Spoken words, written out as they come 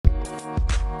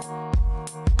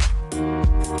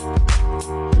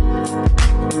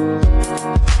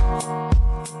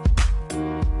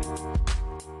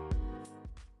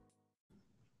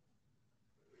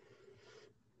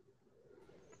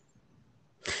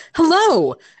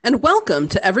Hello, and welcome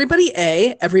to Everybody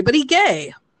A, Everybody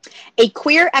Gay, A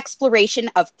queer exploration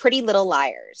of Pretty Little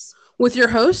Liars. with your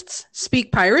hosts,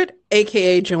 Speak Pirate,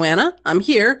 aka Joanna. I'm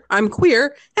here, I'm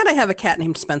queer, and I have a cat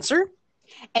named Spencer.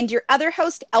 And your other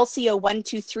host,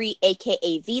 LCO123,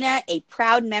 aka Vina, a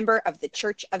proud member of the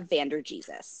Church of Vander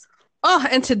Jesus. Oh,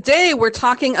 and today we're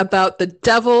talking about The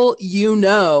Devil You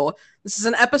Know. This is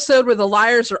an episode where the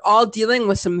liars are all dealing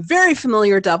with some very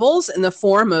familiar devils in the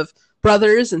form of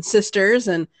brothers and sisters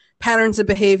and patterns of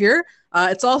behavior.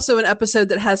 It's also an episode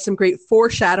that has some great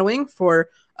foreshadowing for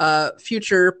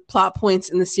future plot points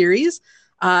in the series.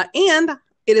 And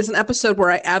it is an episode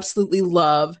where I absolutely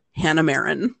love Hannah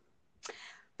Marin.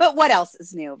 But what else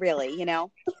is new, really, you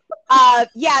know?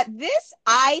 This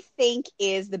I think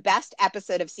is the best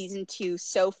episode of season 2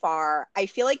 so far. I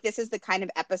feel like this is the kind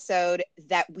of episode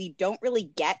that we don't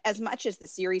really get as much as the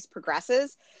series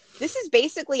progresses. This is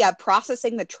basically a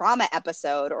processing the trauma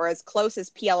episode, or as close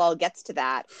as PLL gets to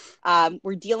that.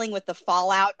 We're dealing with the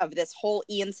fallout of this whole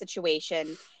Ian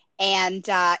situation, and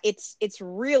it's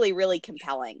really, really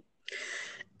compelling.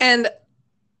 And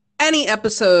any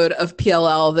episode of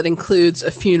PLL that includes a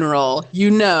funeral,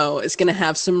 you know, is going to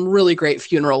have some really great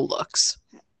funeral looks.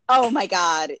 Oh my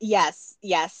God. Yes.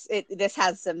 This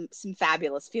has some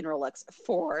fabulous funeral looks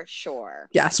for sure.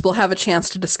 Yes, we'll have a chance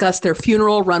to discuss their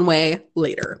funeral runway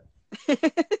later.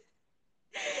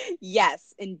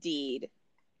 Yes, indeed.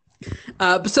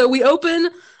 So we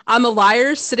open on the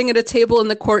liars sitting at a table in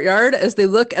the courtyard as they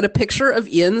look at a picture of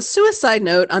Ian's suicide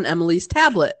note on Emily's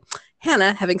tablet.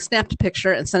 Hannah having snapped a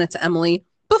picture and sent it to Emily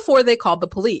before they called the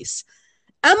police.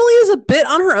 Emily is a bit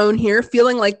on her own here,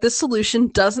 feeling like this solution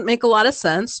doesn't make a lot of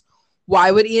sense. Why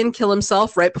would Ian kill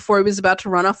himself right before he was about to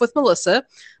run off with Melissa?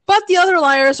 But the other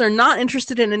liars are not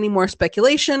interested in any more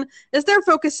speculation, as they're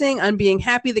focusing on being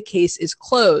happy the case is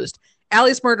closed.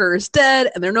 Allie's murderer is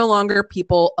dead, and they're no longer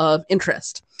people of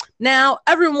interest. Now,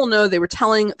 everyone will know they were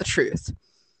telling the truth.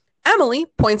 Emily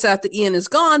points out that Ian is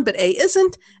gone, but A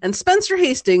isn't, and Spencer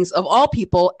Hastings, of all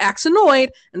people, acts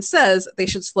annoyed and says they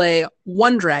should slay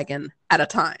one dragon at a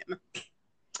time.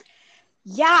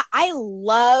 Yeah, I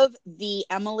love the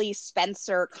Emily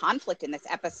Spencer conflict in this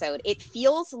episode. It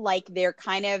feels like they've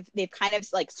kind of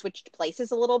like switched places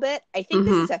a little bit. I think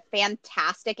this is a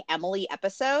fantastic Emily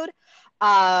episode.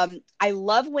 I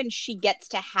love when she gets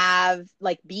to have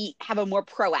a more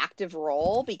proactive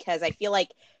role, because I feel like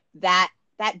that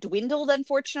dwindled,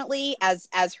 unfortunately, as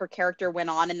her character went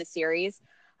on in the series.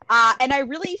 And I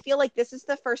really feel like this is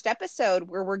the first episode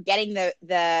where we're getting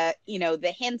the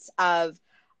hints of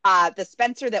the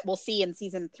Spencer that we'll see in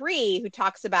season 3, who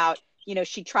talks about,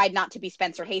 she tried not to be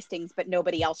Spencer Hastings, but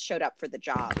nobody else showed up for the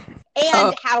job.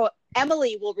 And how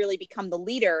Emily will really become the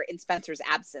leader in Spencer's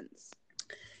absence.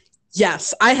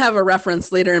 Yes, I have a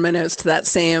reference later in my notes to that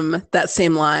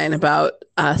same line about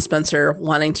Spencer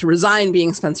wanting to resign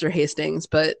being Spencer Hastings,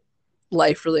 but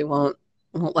life really won't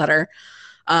let her.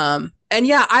 And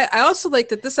yeah, I also like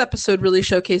that this episode really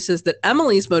showcases that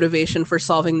Emily's motivation for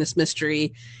solving this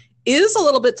mystery is a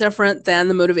little bit different than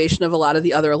the motivation of a lot of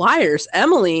the other liars.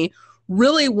 Emily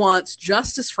really wants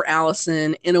justice for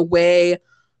Allison in a way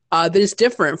that is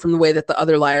different from the way that the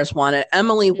other liars want it.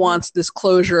 Emily wants this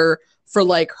closure for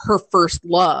like her first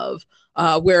love,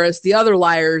 whereas the other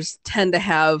liars tend to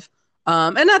have,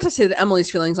 and not to say that Emily's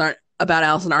feelings about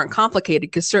Allison aren't complicated,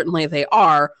 because certainly they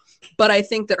are, but I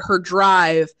think that her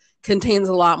drive contains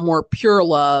a lot more pure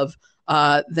love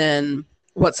than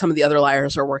what some of the other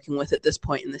liars are working with at this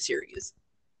point in the series.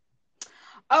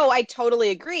 Oh, I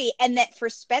totally agree. And that for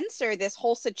Spencer, this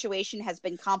whole situation has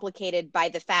been complicated by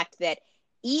the fact that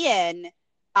Ian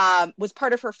was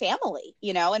part of her family,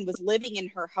 and was living in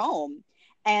her home.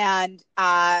 And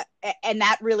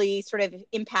that really sort of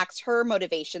impacts her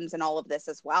motivations in all of this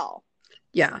as well.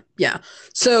 Yeah.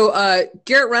 So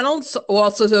Garrett Reynolds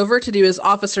waltzes over to do his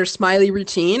Officer Smiley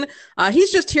routine.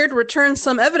 He's just here to return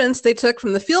some evidence they took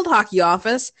from the field hockey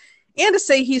office and to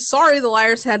say he's sorry the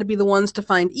liars had to be the ones to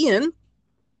find Ian.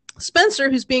 Spencer,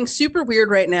 who's being super weird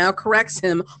right now, corrects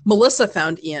him. Melissa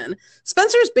found Ian.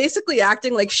 Spencer's basically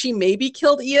acting like she maybe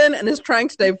killed Ian and is trying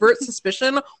to divert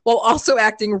suspicion while also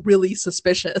acting really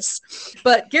suspicious.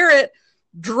 But Garrett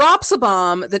drops a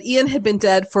bomb that Ian had been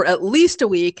dead for at least a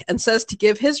week and says to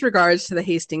give his regards to the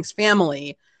Hastings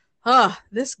family.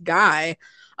 This guy.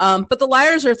 But the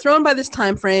liars are thrown by this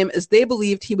time frame as they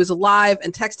believed he was alive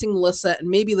and texting Melissa and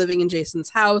maybe living in Jason's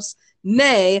house.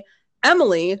 Nay,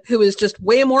 Emily, who is just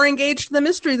way more engaged in the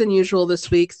mystery than usual this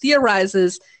week,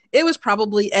 theorizes it was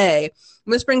probably A.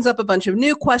 And this brings up a bunch of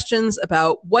new questions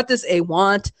about what does A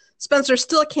want? Spencer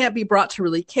still can't be brought to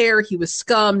really care. He was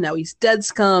scum. Now he's dead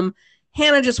scum.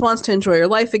 Hannah just wants to enjoy her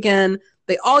life again.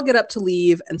 They all get up to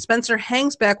leave, and Spencer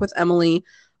hangs back with Emily.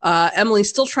 Emily's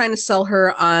still trying to sell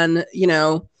her on,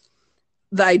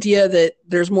 the idea that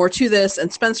there's more to this,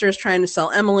 and Spencer is trying to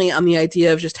sell Emily on the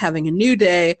idea of just having a new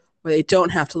day where they don't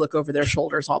have to look over their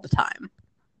shoulders all the time.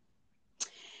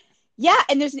 Yeah,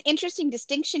 and there's an interesting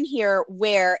distinction here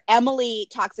where Emily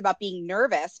talks about being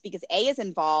nervous because A is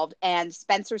involved, and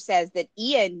Spencer says that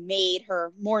Ian made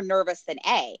her more nervous than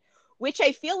A, which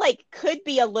I feel like could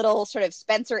be a little sort of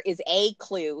Spencer is A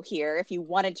clue here if you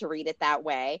wanted to read it that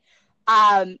way.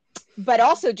 But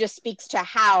also just speaks to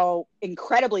how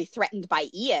incredibly threatened by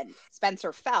Ian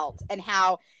Spencer felt, and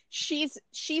how she's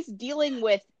dealing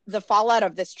with the fallout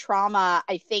of this trauma.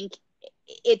 I think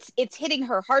it's hitting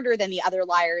her harder than the other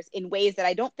liars in ways that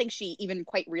I don't think she even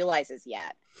quite realizes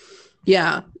yet.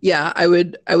 Yeah, I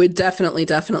would definitely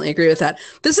agree with that.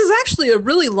 This is actually a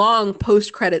really long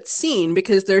post-credit scene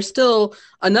because there's still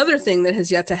another thing that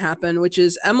has yet to happen, which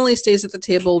is Emily stays at the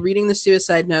table reading the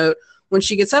suicide note. When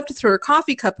she gets up to throw her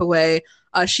coffee cup away,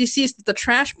 she sees that the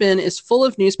trash bin is full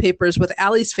of newspapers with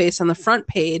Allie's face on the front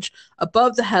page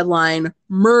above the headline,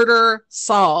 "Murder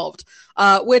Solved,"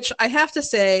 which I have to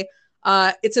say,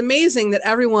 it's amazing that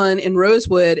everyone in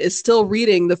Rosewood is still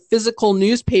reading the physical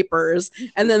newspapers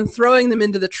and then throwing them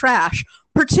into the trash.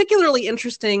 Particularly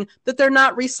interesting that they're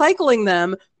not recycling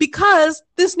them because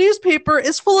this newspaper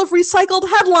is full of recycled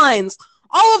headlines.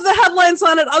 All of the headlines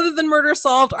on it, other than "Murder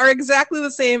Solved," are exactly the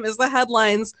same as the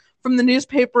headlines from the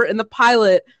newspaper in the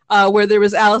pilot, where there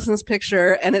was Allison's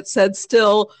picture and it said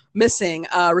 "Still Missing."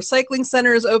 Recycling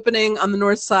center is opening on the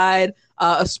north side.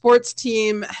 A sports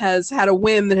team has had a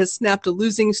win that has snapped a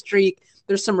losing streak.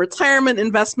 There's some retirement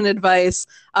investment advice.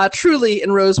 Truly,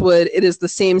 in Rosewood, it is the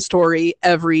same story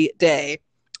every day.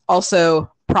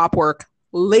 Also, prop work,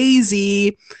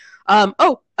 lazy.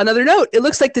 Another note. It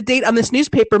looks like the date on this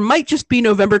newspaper might just be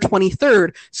November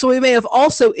 23rd, so we may have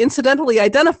also incidentally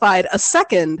identified a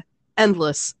second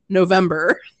endless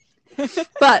November.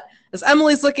 But as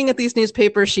Emily's looking at these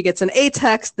newspapers, she gets an A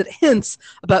text that hints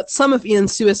about some of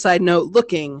Ian's suicide note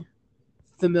looking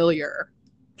familiar.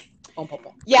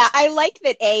 Yeah, I like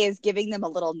that A is giving them a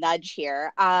little nudge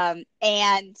here.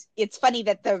 And it's funny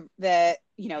that the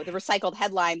recycled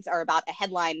headlines are about a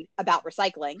headline about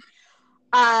recycling.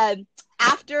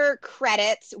 After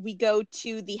credits, we go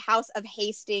to the House of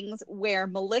Hastings, where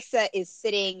Melissa is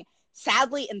sitting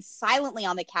sadly and silently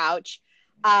on the couch.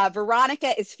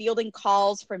 Veronica is fielding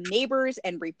calls from neighbors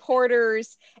and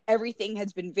reporters. Everything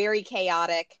has been very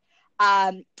chaotic.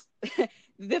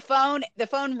 The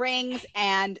phone rings,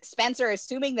 and Spencer,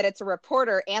 assuming that it's a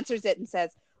reporter, answers it and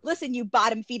says, "Listen, you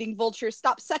bottom-feeding vultures,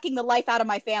 stop sucking the life out of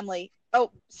my family."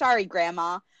 Oh, sorry,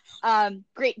 Grandma.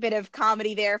 Great bit of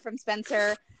comedy there from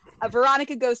Spencer.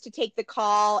 Veronica goes to take the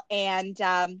call, and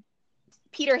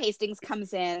Peter Hastings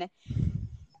comes in.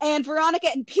 And Veronica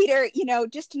and Peter,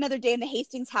 just another day in the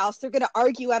Hastings house, they're going to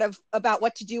argue about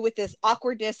what to do with this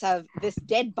awkwardness of this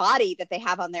dead body that they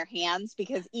have on their hands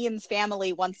because Ian's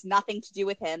family wants nothing to do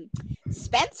with him.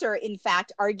 Spencer, in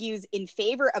fact, argues in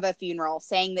favor of a funeral,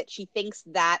 saying that she thinks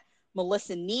that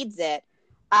Melissa needs it.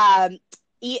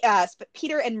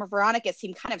 Peter and Veronica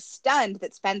seem kind of stunned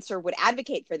that Spencer would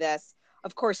advocate for this.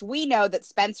 Of course, we know that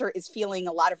Spencer is feeling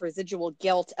a lot of residual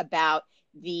guilt about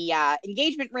the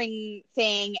engagement ring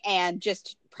thing and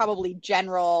just probably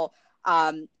general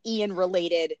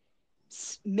Ian-related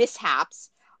mishaps.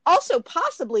 Also,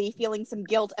 possibly feeling some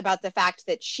guilt about the fact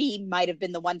that she might have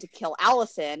been the one to kill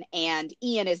Allison, and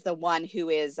Ian is the one who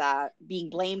is being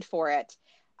blamed for it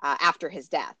after his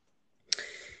death.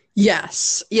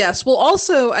 Yes. Well,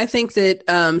 also, I think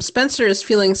that Spencer is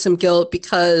feeling some guilt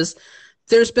because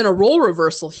there's been a role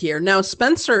reversal here. Now,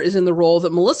 Spencer is in the role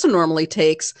that Melissa normally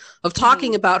takes of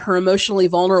talking about her emotionally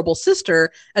vulnerable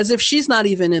sister as if she's not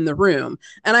even in the room.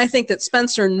 And I think that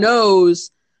Spencer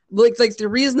knows, like the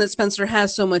reason that Spencer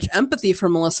has so much empathy for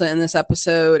Melissa in this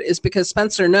episode is because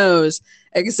Spencer knows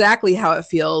exactly how it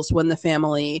feels when the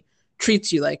family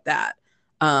treats you like that.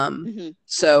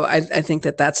 So I think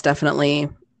that that's definitely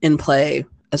in play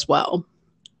as well.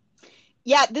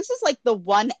 Yeah, this is like the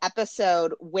one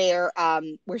episode where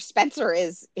Spencer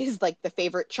is like the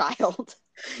favorite child.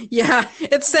 Yeah,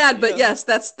 it's sad, but yes,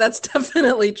 that's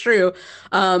definitely true.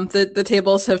 The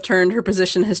tables have turned. Her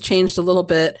position has changed a little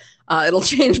bit. It'll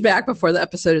change back before the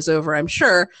episode is over, I'm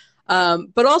sure.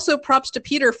 But also props to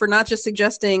Peter for not just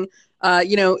suggesting,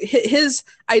 his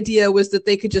idea was that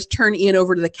they could just turn Ian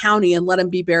over to the county and let him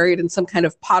be buried in some kind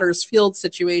of Potter's Field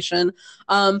situation.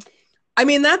 I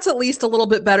mean, that's at least a little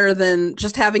bit better than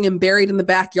just having him buried in the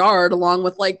backyard along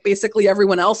with like basically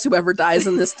everyone else who ever dies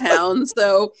in this town.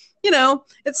 So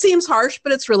it seems harsh,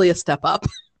 but it's really a step up.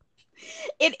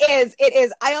 It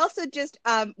is. I also just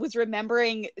was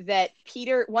remembering that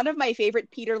Peter, one of my favorite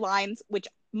Peter lines, which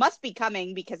must be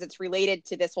coming because it's related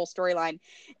to this whole storyline,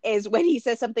 is when he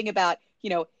says something about,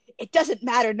 it doesn't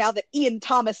matter now that Ian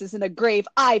Thomas is in a grave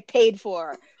I paid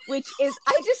for, which is,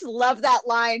 I just love that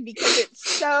line because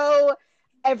it's so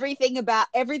everything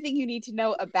you need to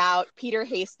know about Peter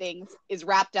Hastings is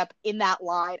wrapped up in that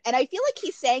line. And I feel like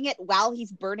he's saying it while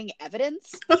he's burning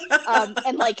evidence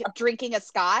and like drinking a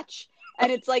scotch.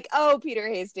 And it's like, oh, Peter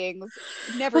Hastings,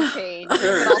 never change,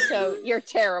 but also you're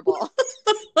terrible.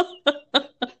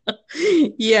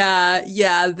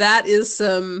 Yeah, that is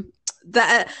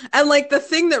that, and like the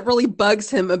thing that really bugs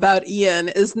him about Ian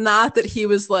is not that he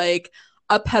was like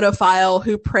a pedophile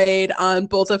who preyed on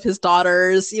both of his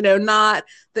daughters, not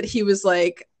that he was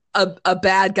like a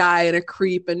bad guy and a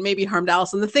creep and maybe harmed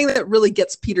Allison. The thing that really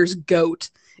gets Peter's goat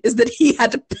is that he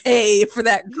had to pay for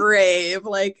that grave.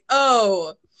 Like,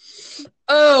 oh,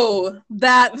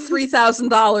 that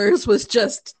 $3,000 was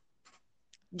just,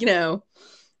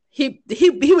 he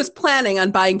was planning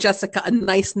on buying Jessica a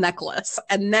nice necklace,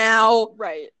 and now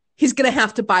he's going to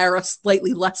have to buy her a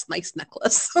slightly less nice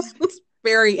necklace. It's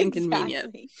very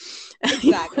inconvenient.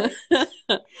 Exactly.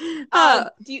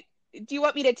 Do you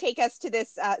want me to take us to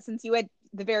this, since you had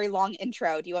the very long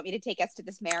intro, do you want me to take us to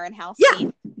this Marin house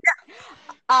scene?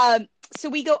 Yeah. So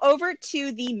we go over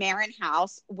to the Marin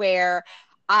house where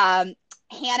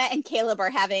Hannah and Caleb are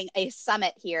having a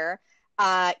summit here.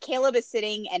 Caleb is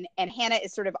sitting and Hannah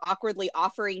is sort of awkwardly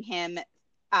offering him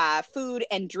food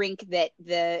and drink that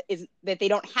they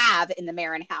don't have in the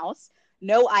Marin house.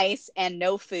 No ice and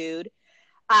no food.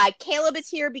 Caleb is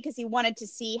here because he wanted to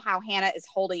see how Hannah is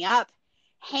holding up.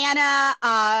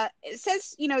 Hannah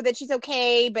says, that she's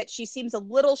okay, but she seems a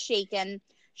little shaken.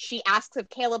 She asks if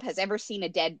Caleb has ever seen a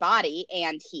dead body,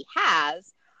 and he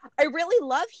has. I really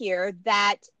love here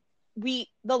that the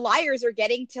liars are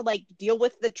getting to like deal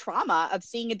with the trauma of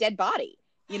seeing a dead body.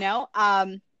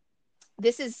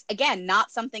 This is, again,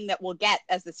 not something that we'll get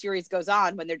as the series goes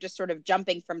on when they're just sort of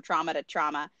jumping from trauma to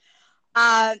trauma.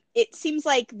 It seems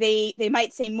like they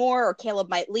might say more or Caleb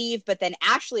might leave, but then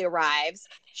Ashley arrives.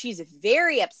 She's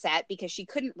very upset because she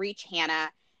couldn't reach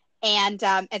Hannah. And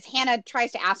as Hannah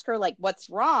tries to ask her, like, what's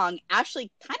wrong,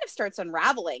 Ashley kind of starts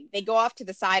unraveling. They go off to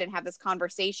the side and have this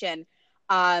conversation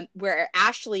where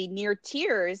Ashley, near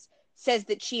tears, says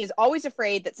that she is always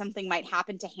afraid that something might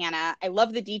happen to Hannah. I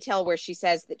love the detail where she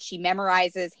says that she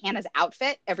memorizes Hannah's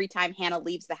outfit every time Hannah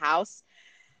leaves the house.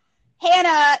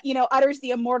 Hannah, utters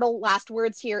the immortal last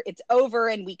words here. It's over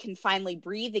and we can finally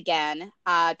breathe again,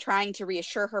 trying to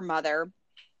reassure her mother.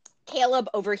 Caleb,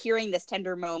 overhearing this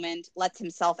tender moment, lets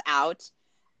himself out.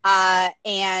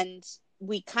 And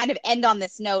we kind of end on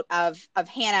this note of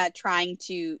Hannah trying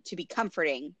to be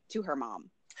comforting to her mom.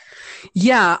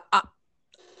 Yeah,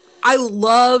 I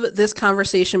love this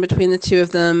conversation between the two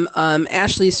of them.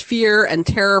 Ashley's fear and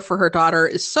terror for her daughter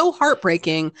is so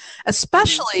heartbreaking,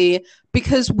 especially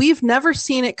because we've never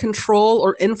seen it control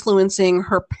or influencing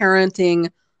her parenting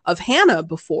of Hannah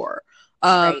before.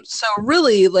 So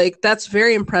really, like, that's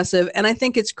very impressive. And I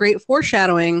think it's great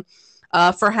foreshadowing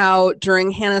for how during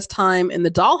Hannah's time in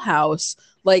the dollhouse,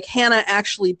 like Hannah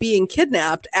actually being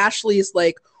kidnapped, Ashley's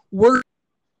like we're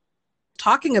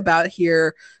talking about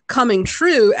here coming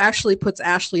true actually puts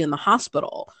Ashley in the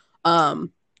hospital.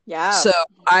 So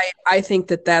I think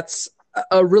that's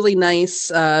a really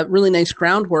nice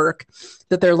groundwork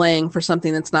that they're laying for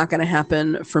something that's not going to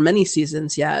happen for many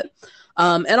seasons yet.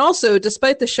 And also,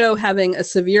 despite the show having a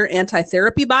severe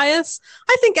anti-therapy bias,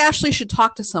 I think Ashley should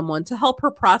talk to someone to help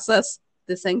her process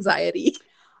this anxiety.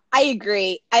 I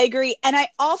agree. And I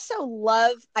also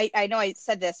love, I know I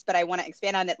said this, but I want to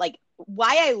expand on it. Like,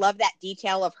 why I love that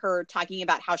detail of her talking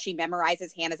about how she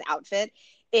memorizes Hannah's outfit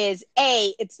is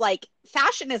it's like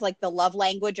fashion is like the love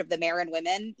language of the Marin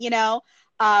women,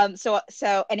 and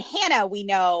Hannah, we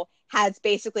know, has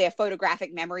basically a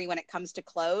photographic memory when it comes to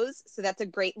clothes. So that's a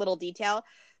great little detail.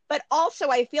 But also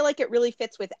I feel like it really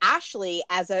fits with Ashley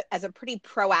as a pretty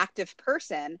proactive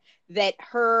person, that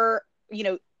her,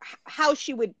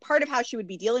 part of how she would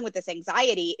be dealing with this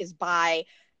anxiety is by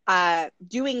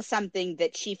doing something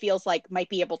that she feels like might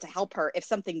be able to help her if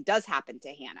something does happen to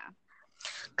Hannah.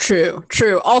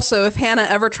 True. Also, if Hannah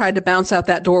ever tried to bounce out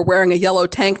that door wearing a yellow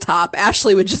tank top,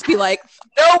 Ashley would just be like,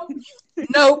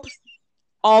 nope,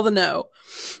 all the no,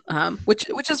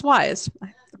 which is wise.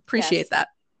 I appreciate that.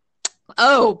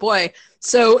 Oh boy.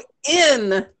 So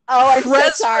I'm so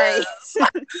sorry.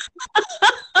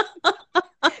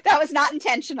 That was not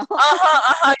intentional.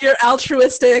 Your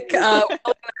altruistic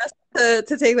willingness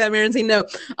to take that, Maranzine. No.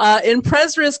 In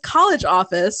Presra's college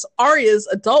office, Arya's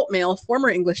adult male former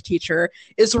English teacher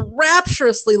is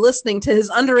rapturously listening to his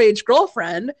underage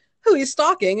girlfriend, who he's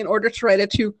stalking in order to write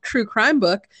a true crime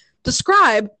book,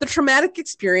 describe the traumatic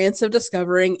experience of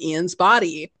discovering Ian's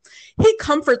body. He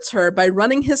comforts her by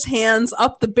running his hands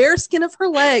up the bare skin of her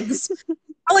legs,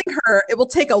 telling her it will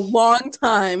take a long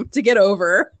time to get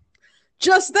over.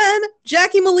 Just then,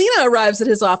 Jackie Molina arrives at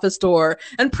his office door,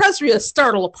 and Presria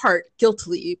startle apart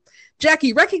guiltily.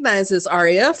 Jackie recognizes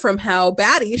Arya from how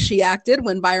batty she acted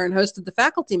when Byron hosted the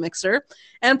faculty mixer,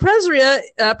 and Presria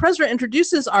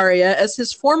introduces Arya as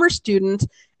his former student,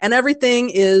 and everything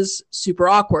is super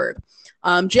awkward.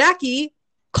 Jackie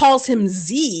calls him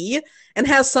Z and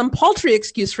has some paltry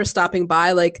excuse for stopping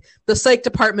by, like the psych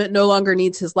department no longer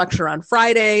needs his lecture on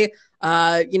Friday,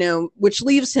 which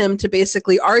leaves him to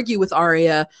basically argue with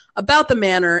Arya about the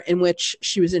manner in which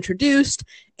she was introduced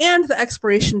and the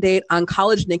expiration date on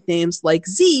college nicknames like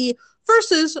Z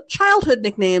versus childhood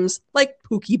nicknames like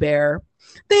Pookie Bear.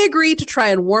 They agree to try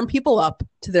and warm people up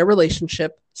to their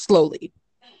relationship slowly.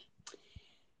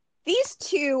 These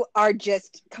two are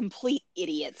just complete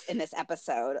idiots in this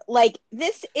episode. Like,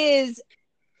 this is...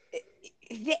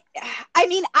 I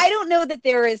mean, I don't know that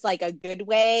there is like a good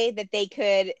way that they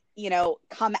could,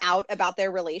 come out about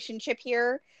their relationship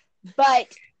here, but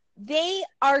they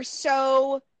are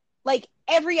so, like,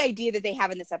 every idea that they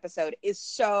have in this episode is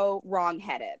so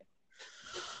wrong-headed.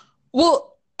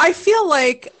 Well, I feel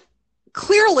like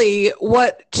clearly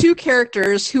what two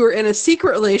characters who are in a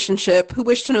secret relationship, who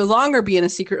wish to no longer be in a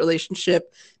secret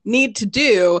relationship, need to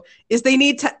do is they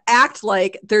need to act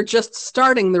like they're just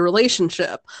starting the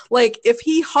relationship. Like, if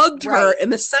he hugged her in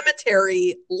the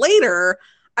cemetery later,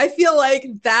 I feel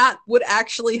like that would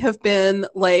actually have been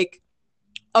like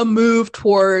a move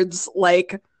towards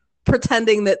like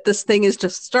pretending that this thing is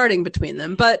just starting between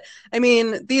them. But I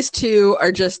mean, these two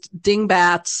are just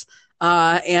dingbats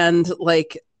and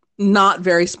like not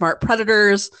very smart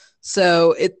predators.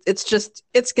 So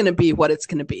it's going to be what it's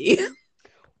going to be.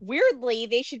 Weirdly,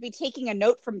 they should be taking a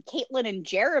note from Caitlin and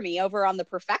Jeremy over on The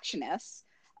Perfectionists,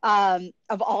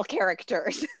 of all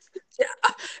characters.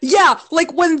 Yeah,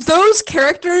 like when those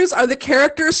characters are the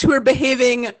characters who are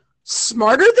behaving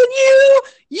smarter than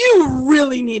you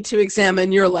really need to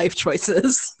examine your life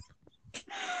choices.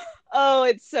 Oh,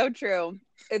 it's so true.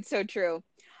 It's so true.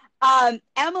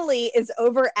 Emily is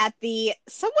over at the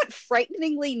somewhat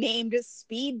frighteningly named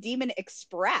Speed Demon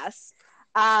Express.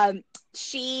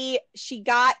 She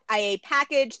got a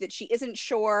package that she isn't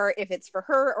sure if it's for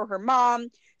her or her mom,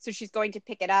 so she's going to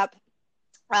pick it up.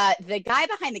 The guy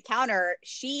behind the counter,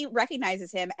 she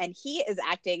recognizes him, and he is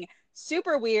acting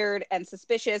super weird and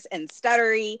suspicious and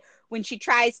stuttery. When she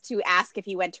tries to ask if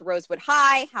he went to Rosewood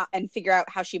High and figure out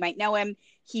how she might know him,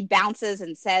 he bounces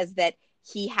and says that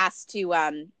he has to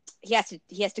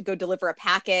go deliver a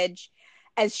package.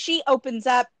 As she opens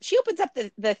up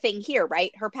the thing here,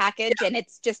 right? Her package, yeah. And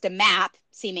it's just a map,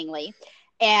 seemingly.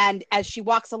 And as she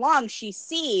walks along, she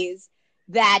sees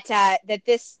that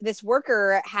this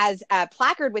worker has a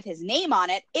placard with his name on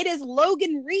it. It is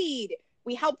Logan Reed.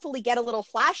 We helpfully get a little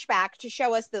flashback to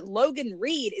show us that Logan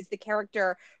Reed is the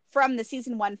character from the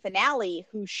season 1 finale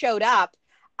who showed up,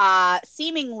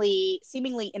 seemingly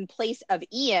in place of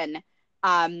Ian,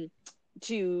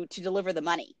 to deliver the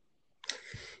money.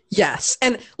 Yes.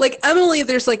 And like Emily,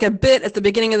 there's like a bit at the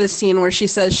beginning of the scene where she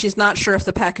says she's not sure if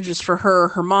the package is for her or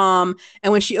her mom.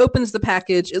 And when she opens the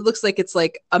package, it looks like it's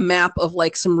like a map of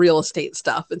like some real estate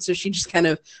stuff. And so she just kind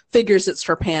of figures it's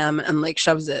for Pam and like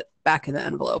shoves it back in the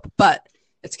envelope. But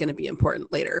it's going to be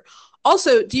important later.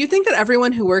 Also, do you think that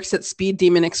everyone who works at Speed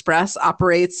Demon Express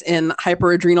operates in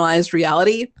hyper-adrenalized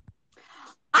reality?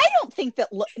 I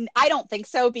don't think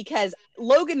so, because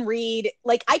Logan Reed,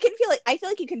 like I feel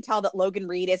like you can tell that Logan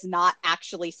Reed is not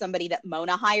actually somebody that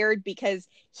Mona hired, because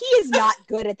he is not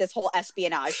good at this whole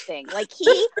espionage thing. Like,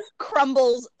 he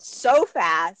crumbles so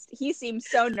fast. He seems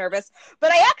so nervous,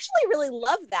 but I actually really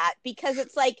love that, because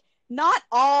it's like not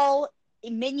all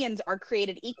minions are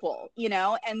created equal,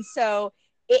 and so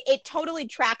it totally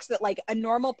tracks that like a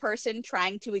normal person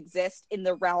trying to exist in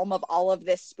the realm of all of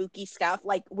this spooky stuff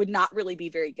like would not really be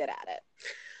very good at it.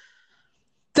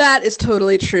 That is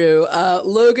totally true.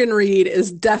 Logan Reed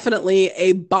is definitely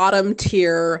a bottom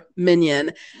tier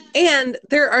minion. And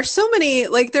there are so many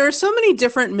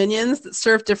different minions that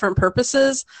serve different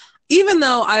purposes. Even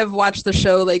though I've watched the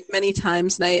show like many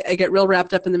times and I get real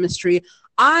wrapped up in the mystery,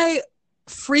 I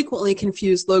frequently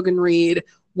confuse Logan Reed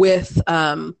with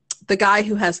the guy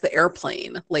who has the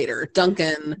airplane later,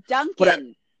 Duncan.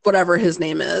 Duncan. whatever his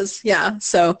name is. Yeah.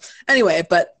 So anyway,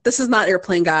 but this is not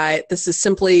Airplane Guy. This is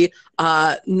simply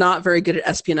not very good at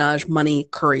espionage, money,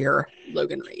 courier,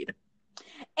 Logan Reed.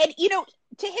 And, you know,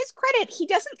 to his credit, he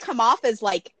doesn't come off as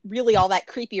like really all that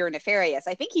creepy or nefarious.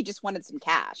 I think he just wanted some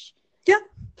cash.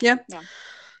 Yeah.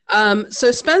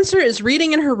 So Spencer is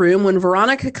reading in her room when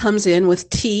Veronica comes in with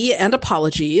tea and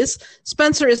apologies.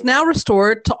 Spencer is now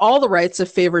restored to all the rights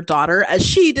of favored daughter, as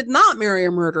she did not marry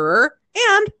a murderer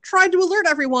and tried to alert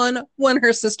everyone when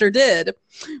her sister did.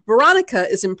 Veronica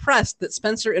is impressed that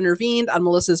Spencer intervened on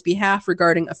Melissa's behalf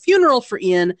regarding a funeral for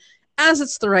Ian, as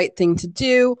it's the right thing to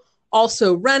do.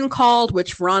 Also, Wren called,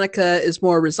 which Veronica is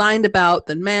more resigned about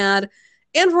than mad.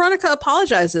 And Veronica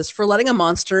apologizes for letting a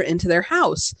monster into their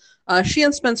house. She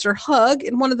and Spencer hug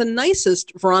in one of the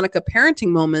nicest Veronica parenting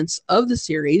moments of the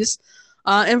series.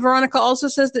 And Veronica also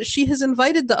says that she has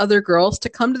invited the other girls to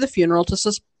come to the funeral to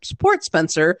support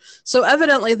Spencer. So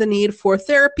evidently the need for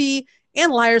therapy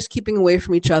and liars keeping away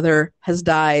from each other has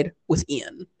died with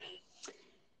Ian.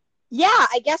 Yeah,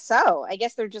 I guess so. I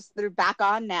guess they're back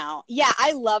on now. Yeah,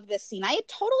 I love this scene. I had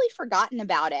totally forgotten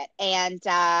about it. And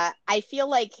I feel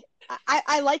like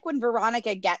I like when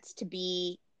Veronica gets to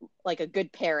be like a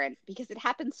good parent, because it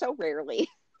happens so rarely.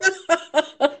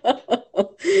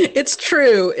 It's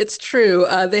true.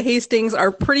 The Hastings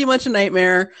are pretty much a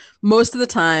nightmare most of the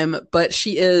time, but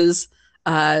she is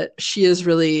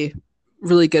really,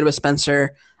 really good with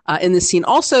Spencer in this scene.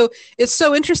 Also, it's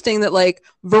so interesting that like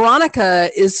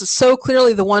Veronica is so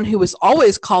clearly the one who was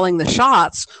always calling the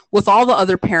shots with all the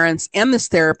other parents and this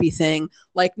therapy thing.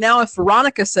 Like now, if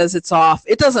Veronica says it's off,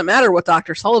 it doesn't matter what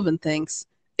Dr. Sullivan thinks.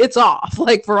 It's off.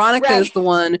 Like Veronica is the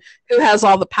one who has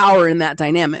all the power in that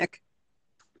dynamic.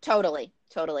 Totally.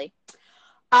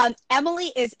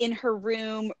 Emily is in her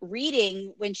room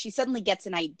reading when she suddenly gets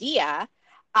an idea.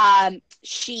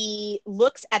 She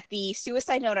looks at the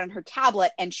suicide note on her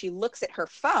tablet and she looks at her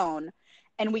phone,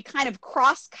 and we kind of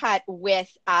cross-cut with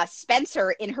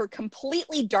Spencer in her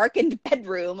completely darkened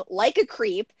bedroom like a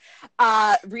creep,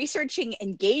 researching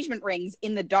engagement rings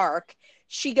in the dark.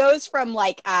 She goes from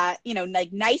like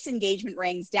nice engagement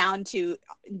rings down to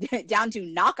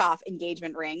knockoff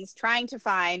engagement rings, trying to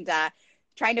find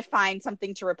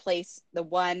something to replace the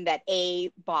one that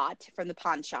A bought from the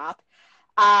pawn shop.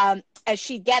 As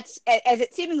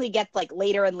it seemingly gets like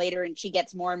later and later, and she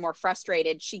gets more and more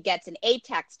frustrated, she gets an A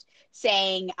text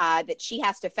saying that she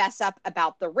has to fess up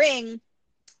about the ring,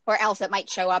 or else it might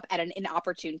show up at an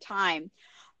inopportune time.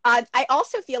 I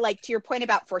also feel like, to your point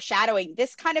about foreshadowing,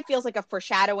 this kind of feels like a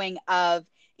foreshadowing of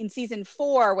in season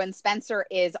 4 when Spencer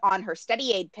is on her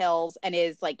study aid pills and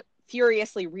is like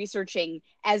furiously researching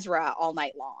Ezra all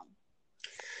night long.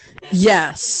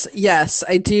 Yes,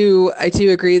 I do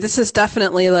agree. This is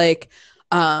definitely like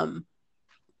a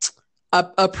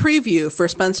preview for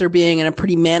Spencer being in a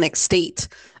pretty manic state.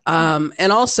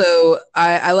 And also,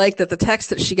 I like that the text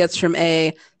that she gets from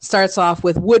A starts off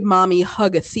with, "Would mommy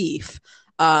hug a thief?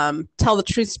 Tell the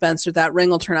truth, Spencer, that ring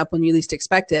will turn up when you least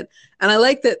expect it." And I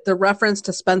like that the reference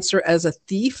to Spencer as a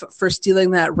thief for stealing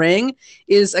that ring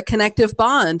is a connective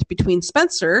bond between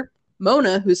Spencer,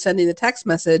 Mona, who's sending the text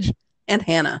message, and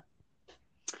Hannah.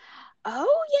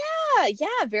 Oh,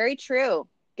 yeah, very true.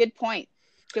 Good point.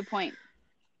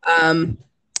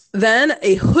 Then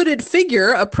a hooded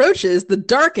figure approaches the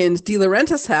darkened De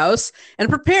Laurentiis house and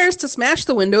prepares to smash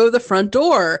the window of the front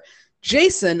door.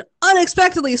 Jason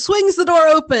unexpectedly swings the door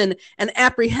open and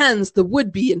apprehends the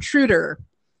would-be intruder.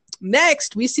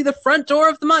 Next, we see the front door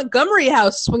of the Montgomery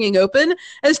house swinging open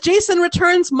as Jason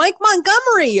returns Mike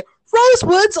Montgomery,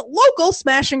 Rosewood's local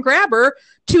smash and grabber,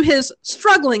 to his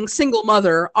struggling single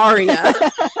mother, Aria.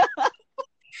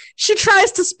 She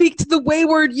tries to speak to the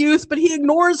wayward youth, but he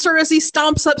ignores her as he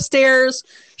stomps upstairs.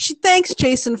 She thanks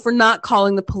Jason for not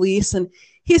calling the police, and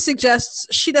he suggests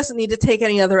she doesn't need to take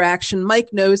any other action.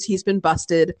 Mike knows he's been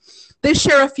busted. They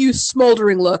share a few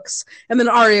smoldering looks, and then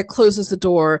Aria closes the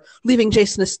door, leaving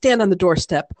Jason to stand on the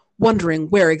doorstep, wondering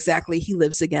where exactly he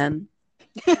lives again.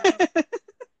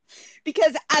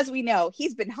 Because, as we know,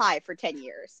 he's been high for 10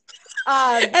 years.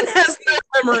 And has no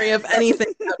memory of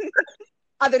anything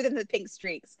other than the pink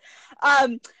streaks.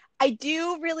 I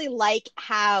do really like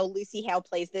how Lucy Hale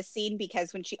plays this scene,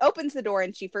 because when she opens the door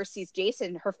and she first sees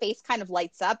Jason, her face kind of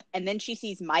lights up, and then she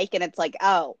sees Mike and it's like,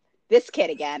 oh, this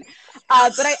kid again.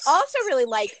 But I also really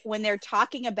like when they're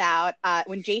talking about,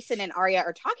 when Jason and Aria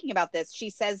are talking about this,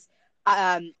 she says,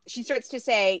 she starts to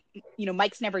say,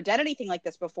 Mike's never done anything like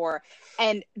this before.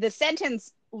 And the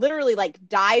sentence literally like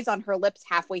dies on her lips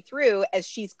halfway through, as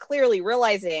she's clearly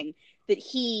realizing that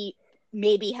he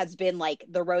maybe has been like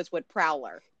the Rosewood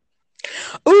Prowler.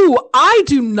 Ooh, I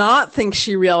do not think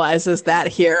she realizes that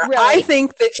here. Really? I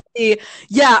think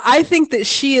that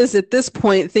she is at this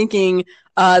point thinking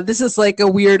this is like a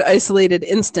weird isolated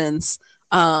instance.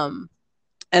 And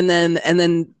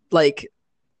then like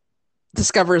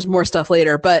discovers more stuff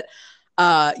later. But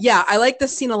yeah, I like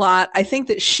this scene a lot. I think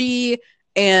that she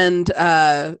and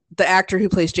the actor who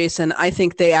plays Jason, I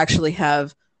think they actually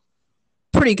have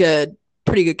pretty good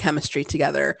chemistry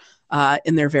together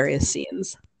in their various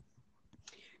scenes.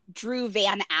 Drew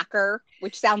Van Acker,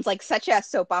 which sounds like such a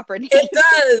soap opera name.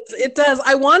 It does.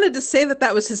 I wanted to say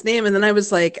that was his name, and then I was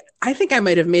like, I think I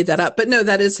might have made that up, but no,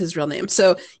 that is his real name.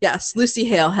 So yes, Lucy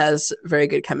Hale has very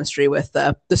good chemistry with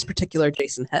this particular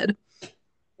Jason Head.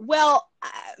 Well,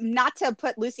 not to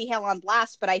put Lucy Hale on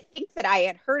blast, but I think that I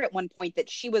had heard at one point that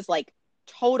she was like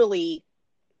totally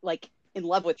like in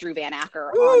love with Drew Van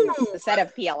Acker on the set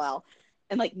of PLL.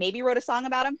 And like maybe wrote a song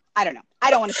about him. I don't know.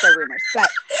 I don't want to start rumors, but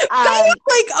that was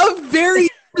like a very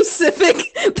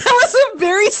specific. That was a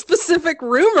very specific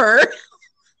rumor.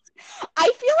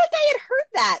 I feel like I had heard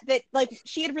that like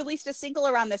she had released a single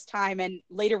around this time and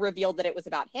later revealed that it was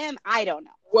about him. I don't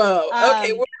know. Whoa.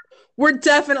 Okay, we're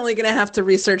definitely gonna have to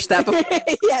research that.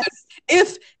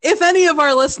 Yes. If any of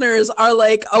our listeners are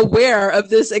like aware of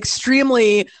this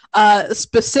extremely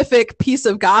specific piece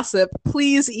of gossip,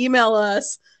 please email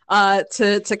us.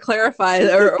 To clarify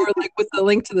or like with the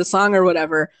link to the song or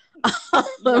whatever.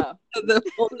 No.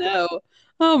 We'll know.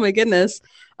 Oh my goodness.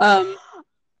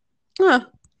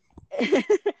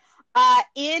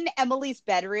 In Emily's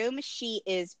bedroom, she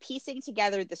is piecing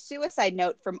together the suicide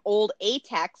note from old A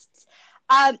texts.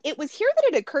 It was here that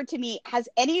it occurred to me, has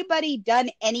anybody done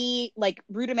any like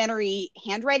rudimentary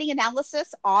handwriting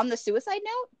analysis on the suicide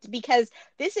note? Because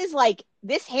this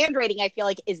handwriting, I feel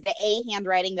like, is the A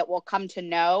handwriting that we'll come to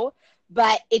know,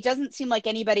 but it doesn't seem like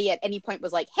anybody at any point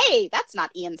was like, hey, that's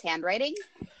not Ian's handwriting.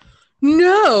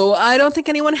 No, I don't think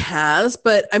anyone has,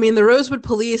 but I mean, the Rosewood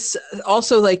police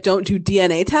also like don't do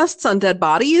DNA tests on dead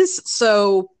bodies,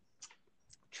 so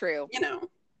true. You know,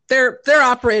 they're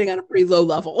operating on a pretty low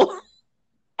level.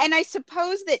 And I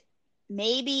suppose that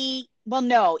maybe, well,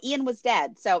 no, Ian was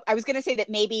dead. So I was going to say that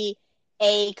maybe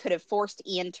A could have forced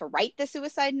Ian to write the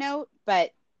suicide note,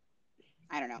 but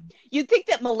I don't know. You'd think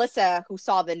that Melissa, who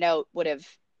saw the note, would have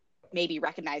maybe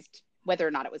recognized whether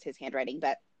or not it was his handwriting,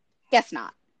 but guess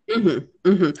not. Mm-hmm,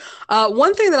 mm-hmm.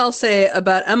 One thing that I'll say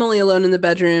about Emily alone in the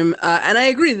bedroom, and I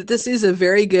agree that this is a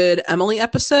very good Emily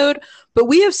episode, but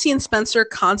we have seen Spencer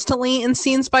constantly in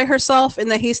scenes by herself in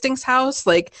the Hastings house,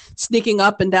 like sneaking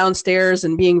up and downstairs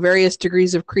and being various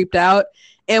degrees of creeped out.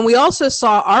 And we also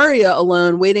saw Aria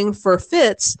alone waiting for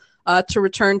Fitz to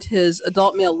return to his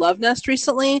adult male love nest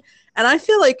recently. And I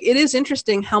feel like it is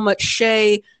interesting how much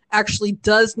Shay actually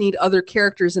does need other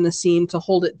characters in a scene to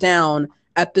hold it down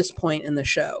at this point in the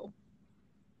show.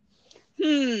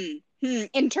 In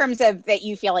terms of that,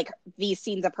 you feel like these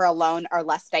scenes of her alone are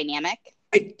less dynamic?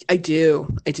 I do.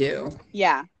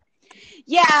 Yeah.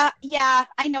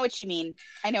 I know what you mean.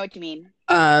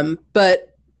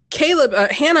 But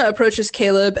Caleb, Hannah approaches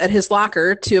Caleb at his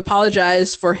locker to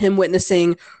apologize for him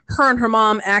witnessing her and her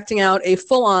mom acting out a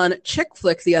full-on chick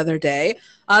flick the other day.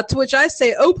 To which I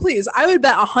say, oh, please, I would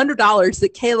bet $100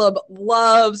 that Caleb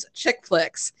loves chick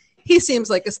flicks. He seems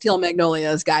like a Steel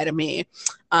Magnolias guy to me.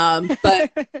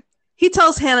 But he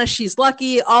tells Hannah she's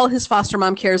lucky. All his foster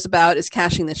mom cares about is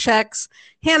cashing the checks.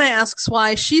 Hannah asks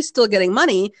why she's still getting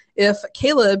money if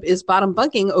Caleb is bottom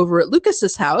bunking over at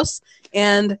Lucas's house.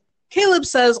 And Caleb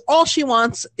says all she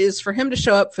wants is for him to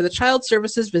show up for the child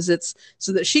services visits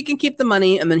so that she can keep the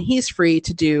money and then he's free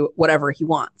to do whatever he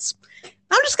wants.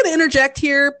 I'm just going to interject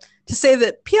here to say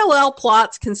that PLL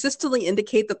plots consistently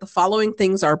indicate that the following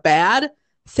things are bad: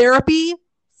 therapy,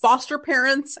 foster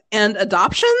parents, and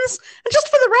adoptions. And just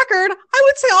for the record, I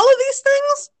would say all of these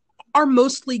things are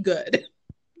mostly good.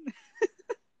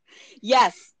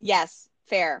 Yes,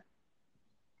 fair.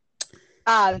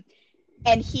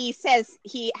 And he says,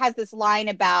 he has this line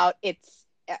about it's,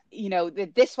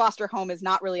 this foster home is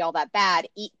not really all that bad.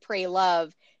 Eat, pray,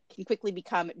 love can quickly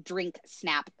become drink,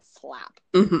 snap, slap.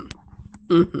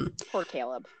 Poor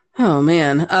Caleb. Oh,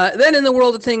 man. Then in the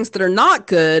world of things that are not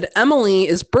good, Emily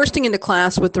is bursting into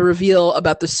class with the reveal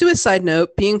about the suicide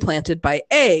note being planted by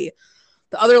A.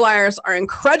 The other liars are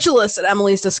incredulous at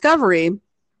Emily's discovery,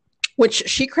 which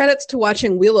she credits to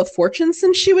watching Wheel of Fortune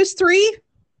since she was 3.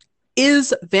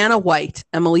 Is Vanna White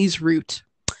Emily's root?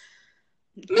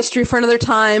 Mystery for another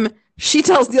time. She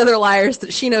tells the other liars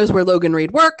that she knows where Logan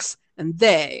Reed works, and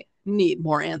they need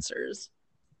more answers.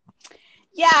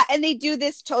 Yeah, and they do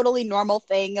this totally normal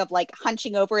thing of like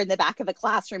hunching over in the back of the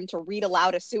classroom to read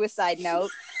aloud a suicide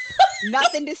note.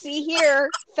 Nothing to see here,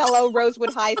 fellow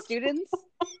Rosewood High students.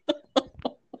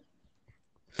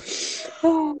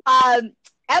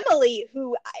 Emily,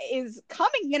 who is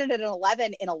coming in at an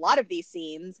 11 in a lot of these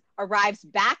scenes, arrives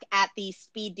back at the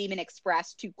Speed Demon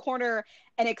Express to corner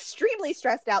an extremely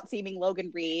stressed out seeming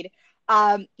Logan Reed.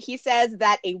 He says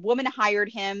that a woman hired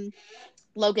him.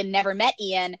 Logan never met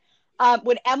Ian.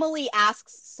 When Emily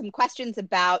asks some questions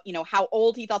about, how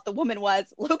old he thought the woman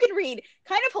was, Logan Reed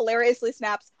kind of hilariously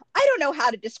snaps, "I don't know how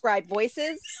to describe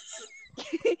voices."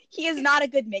 He is not a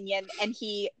good minion, and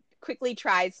he quickly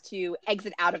tries to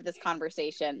exit out of this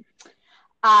conversation.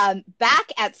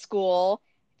 Back at school,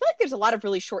 I feel like there's a lot of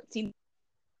really short scenes.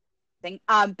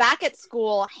 Back at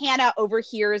school, Hannah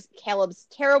overhears Caleb's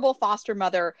terrible foster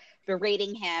mother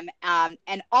berating him,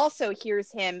 and also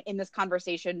hears him in this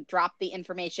conversation drop the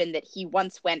information that he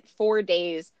once went 4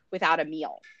 days without a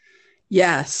meal.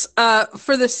 Yes.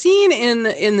 For the scene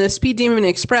in the Speed Demon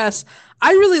Express,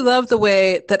 I really love the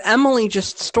way that Emily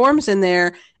just storms in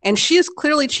there, and she is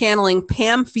clearly channeling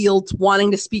Pam Fields wanting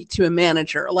to speak to a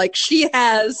manager. She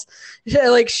just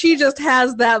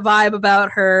has that vibe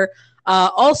about her.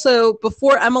 Also,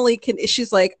 before Emily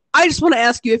she's like, "I just want to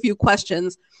ask you a few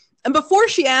questions." And before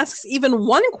she asks even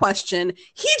one question,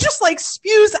 he just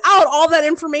spews out all that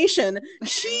information.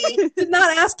 She did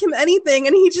not ask him anything,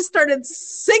 and he just started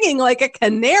singing like a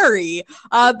canary.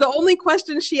 The only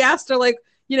question she asked her,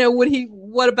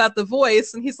 what about the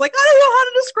voice? And he's like, "I don't know how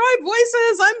to describe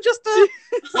voices.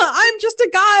 I'm just a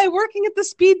guy working at the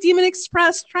Speed Demon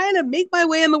Express, trying to make my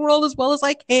way in the world as well as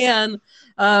I can."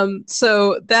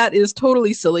 So that is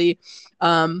totally silly.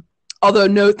 Although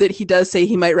note that he does say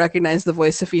he might recognize the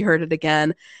voice if he heard it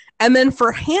again. And then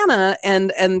for Hannah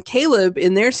and Caleb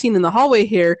in their scene in the hallway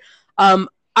here,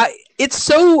 it's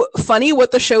so funny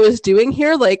what the show is doing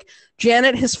here.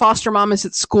 Janet, his foster mom, is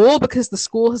at school because the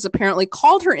school has apparently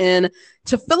called her in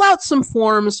to fill out some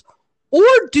forms or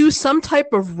do some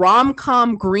type of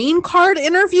rom-com green card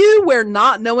interview where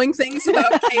not knowing things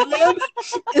about Caleb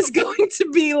is going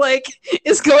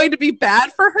to be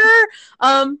bad for her.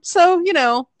 So,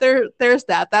 there's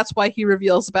that. That's why he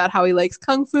reveals about how he likes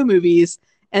kung fu movies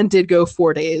and did go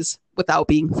 4 days without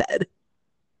being fed.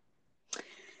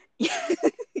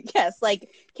 Yes,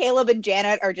 Caleb and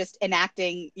Janet are just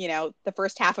enacting, the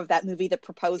first half of that movie, The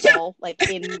Proposal,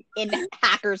 in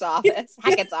Hackett's office.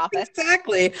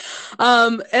 Exactly.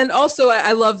 And also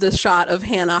I love this shot of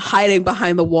Hannah hiding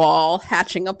behind the wall,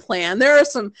 hatching a plan.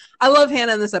 I love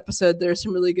Hannah in this episode. There's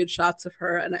some really good shots of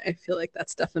her, and I feel like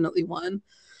that's definitely one.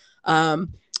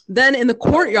 Then in the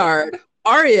courtyard,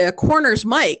 Aria corners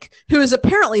Mike, who has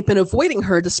apparently been avoiding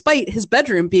her despite his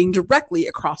bedroom being directly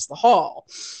across the hall.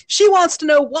 She wants to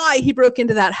know why he broke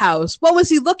into that house. What was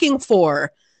he looking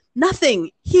for?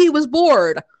 Nothing. He was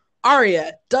bored.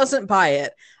 Aria doesn't buy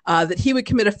it, that he would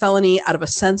commit a felony out of a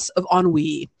sense of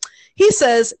ennui. He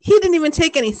says he didn't even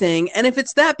take anything, and if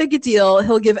it's that big a deal,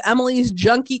 he'll give Emily's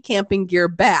junky camping gear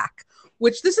back,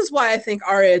 which this is why I think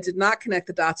Aria did not connect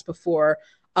the dots before.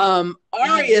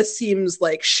 Aria seems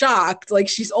shocked,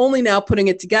 she's only now putting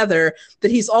it together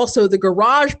that he's also the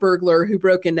garage burglar who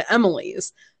broke into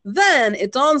Emily's. Then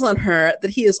it dawns on her that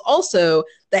he is also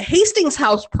the Hastings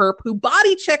house perp who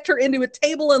body checked her into a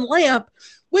table and lamp,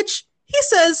 which he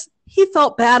says he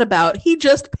felt bad about. He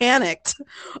just panicked.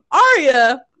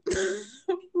 Aria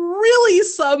really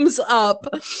sums up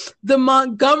the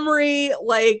Montgomery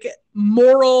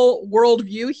moral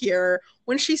worldview here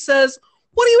when she says,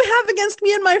 "What do you have against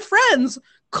me and my friends?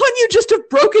 Couldn't you just have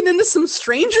broken into some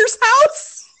stranger's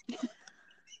house?"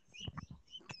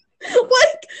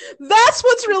 That's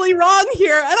what's really wrong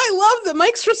here. And I love that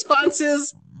Mike's response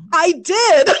is, "I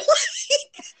did."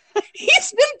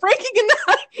 He's been breaking into,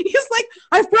 he's like,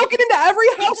 "I've broken into every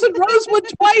house in Rosewood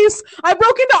twice. I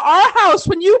broke into our house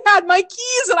when you had my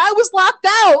keys and I was locked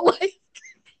out."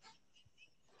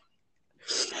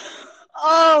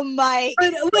 Oh my!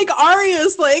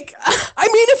 Aria's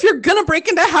if you're gonna break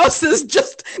into houses,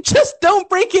 just don't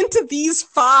break into these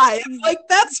 5.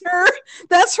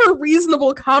 That's her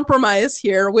reasonable compromise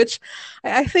here, which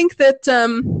I think that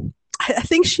I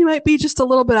think she might be just a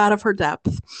little bit out of her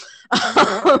depth.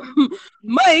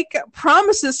 Mike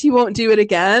promises he won't do it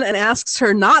again and asks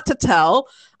her not to tell.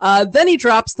 Then he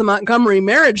drops the Montgomery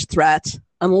marriage threat,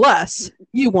 unless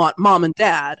you want mom and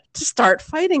dad to start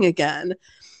fighting again.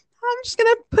 I'm just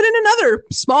going to put in another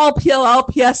small PLL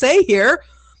PSA here.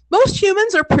 Most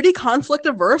humans are pretty conflict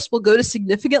averse, will go to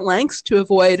significant lengths to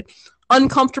avoid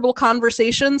uncomfortable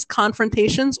conversations,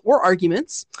 confrontations, or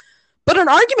arguments. But an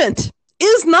argument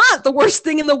is not the worst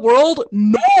thing in the world,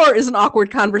 nor is an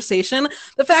awkward conversation.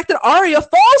 The fact that Arya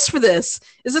falls for this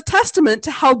is a testament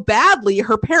to how badly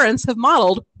her parents have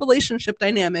modeled relationship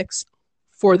dynamics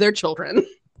for their children.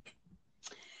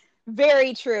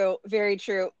 Very true. Very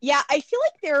true. Yeah, I feel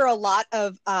like there are a lot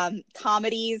of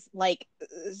comedies like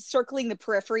circling the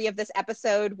periphery of this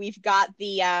episode. We've got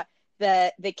the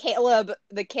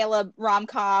Caleb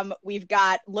rom-com. We've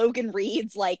got Logan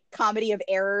Reed's like comedy of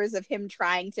errors of him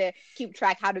trying to keep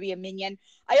track how to be a minion.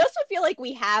 I also feel like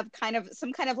we have kind of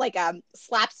some kind of like a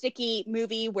slapsticky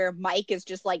movie where Mike is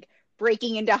just like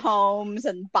breaking into homes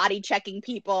and body checking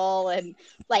people and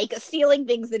like stealing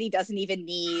things that he doesn't even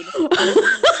need.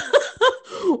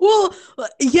 Well,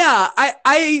 yeah,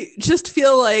 I just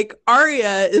feel like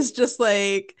Arya is just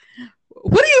like,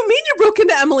 what do you mean you broke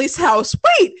into Emily's house?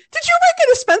 Wait, did you break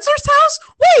into Spencer's house?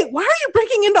 Wait, why are you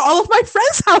breaking into all of my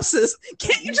friends' houses?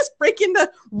 Can't you just break into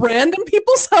random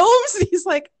people's homes? And he's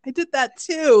like, I did that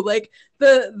too. Like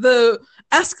the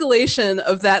escalation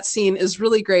of that scene is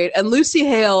really great. And Lucy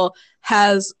Hale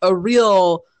has a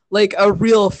real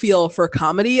feel for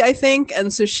comedy, I think.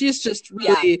 And so she's just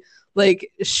really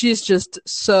she's just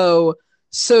so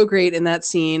great in that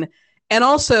scene. And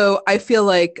also, I feel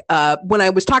like when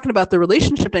I was talking about the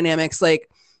relationship dynamics, like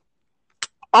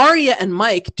Arya and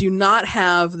Mike do not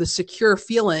have the secure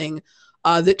feeling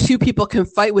that two people can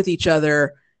fight with each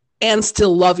other and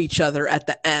still love each other at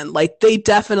the end. Like they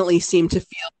definitely seem to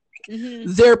feel like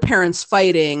their parents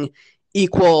fighting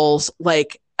equals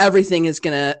like everything is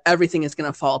gonna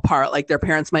fall apart. Like their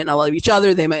parents might not love each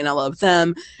other, they might not love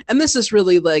them, and this is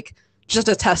really like just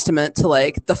a testament to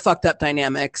like the fucked up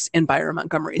dynamics in Byron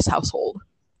Montgomery's household.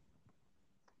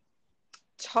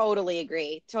 Totally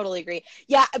agree.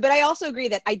 Yeah, but I also agree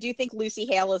that I do think Lucy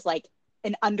Hale is like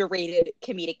an underrated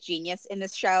comedic genius in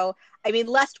this show. I mean,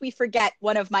 lest we forget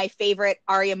one of my favorite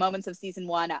Arya moments of season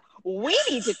 1, we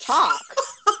need to talk.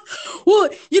 Well,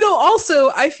 also,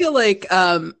 I feel like,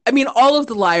 all of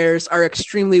the liars are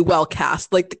extremely well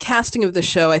cast. Like, the casting of the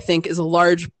show, I think, is a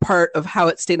large part of how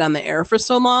it stayed on the air for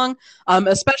so long,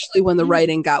 especially when the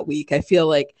writing got weak. I feel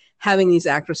like having these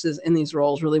actresses in these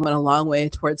roles really went a long way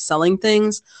towards selling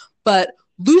things. But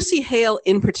Lucy Hale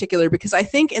in particular, because I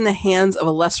think in the hands of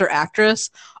a lesser actress,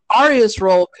 Arya's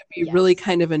role could be really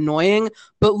kind of annoying,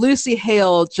 but Lucy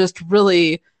Hale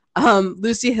really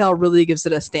gives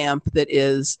it a stamp that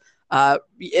is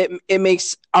it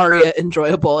makes Arya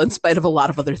enjoyable in spite of a lot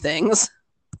of other things.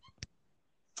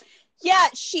 Yeah,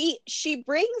 she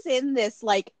brings in this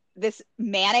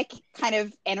manic kind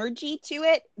of energy to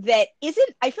it that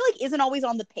isn't always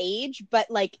on the page, but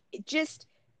like it just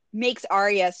makes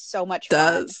Arya so much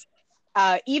fun.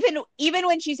 Even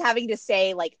when she's having to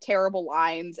say like terrible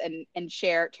lines and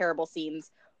share terrible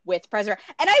scenes with Prezra.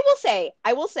 And I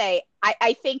will say,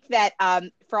 I think that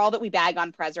for all that we bag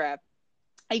on Prezra,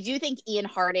 I do think Ian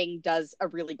Harding does a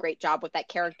really great job with that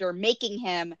character, making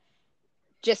him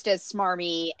just as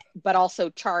smarmy, but also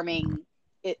charming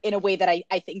in a way that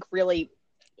I think really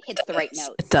hits the right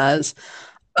notes. It does.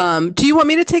 Do you want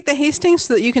me to take the Hastings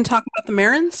so that you can talk about the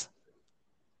Marins?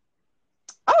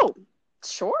 Oh,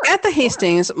 sure. At the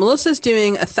Hastings, Melissa's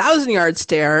doing a 1,000-yard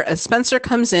stare as Spencer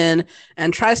comes in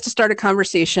and tries to start a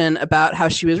conversation about how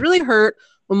she was really hurt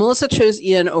when Melissa chose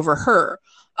Ian over her.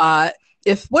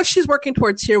 If what she's working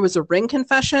towards here was a ring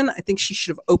confession, I think she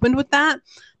should have opened with that.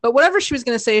 But whatever she was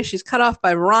going to say, she's cut off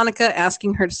by Veronica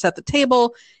asking her to set the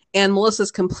table, and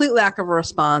Melissa's complete lack of a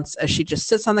response as she just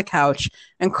sits on the couch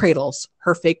and cradles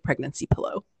her fake pregnancy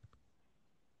pillow.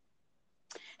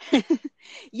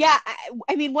 Yeah,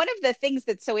 I mean, one of the things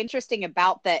that's so interesting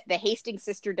about the Hastings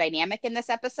sister dynamic in this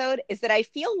episode is that I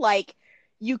feel like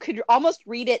you could almost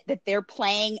read it that they're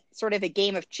playing sort of a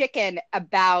game of chicken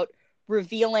about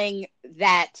revealing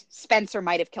that Spencer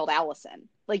might have killed Allison.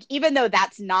 Like, even though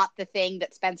that's not the thing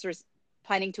that Spencer's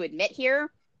planning to admit here,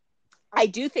 I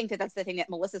do think that that's the thing that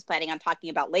Melissa's planning on talking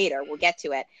about later. We'll get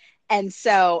to it. And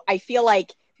so I feel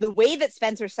like the way that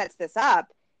Spencer sets this up,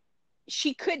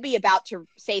 she could be about to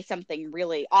say something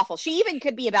really awful. She even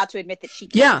could be about to admit that she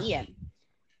killed Ian.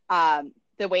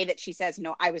 The way that she says,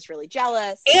 no, I was really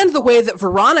jealous. And the way that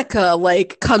Veronica,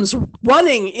 like, comes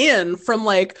running in from,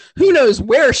 like, who knows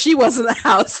where she was in the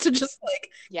house to just, like,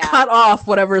 cut off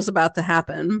whatever is about to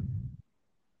happen.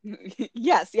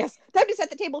 Yes. Time to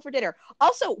set the table for dinner.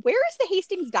 Also, where is the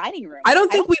Hastings dining room? I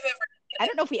don't know if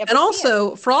we ever. And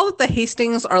also, for all that the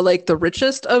Hastings are like the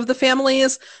richest of the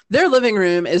families, their living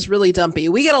room is really dumpy.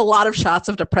 We get a lot of shots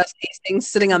of depressed Hastings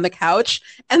sitting on the couch,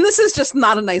 and this is just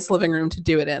not a nice living room to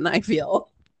do it in, I feel.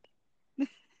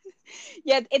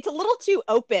 Yeah, it's a little too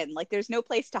open. Like, there's no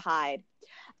place to hide.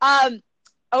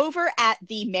 over at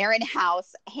the Marin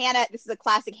house, Hannah, this is a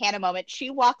classic Hannah moment. She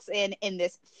walks in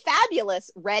this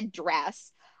fabulous red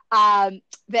dress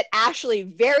that Ashley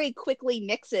very quickly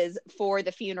nixes for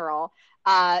the funeral,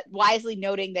 wisely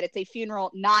noting that it's a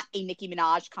funeral, not a Nicki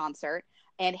Minaj concert,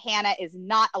 and Hannah is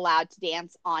not allowed to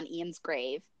dance on Ian's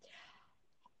grave.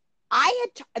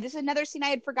 This is another scene I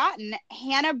had forgotten.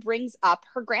 Hannah brings up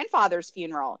her grandfather's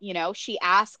funeral. You know, she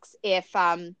asks if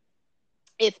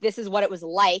this is what it was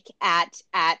like at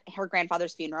her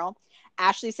grandfather's funeral.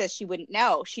 Ashley says she wouldn't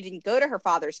know. She didn't go to her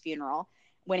father's funeral.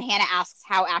 When Hannah asks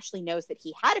how Ashley knows that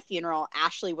he had a funeral,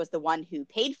 Ashley was the one who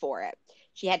paid for it.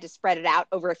 She had to spread it out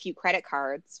over a few credit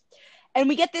cards. And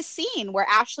we get this scene where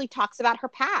Ashley talks about her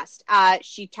past.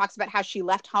 She talks about how she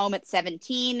left home at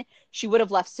 17. She would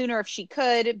have left sooner if she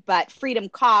could, but freedom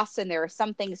costs, and there are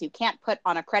some things you can't put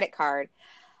on a credit card.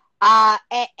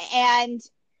 And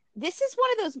this is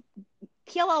one of those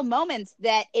PLL moments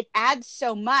that it adds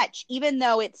so much, even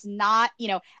though it's not, you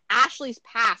know, Ashley's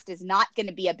past is not going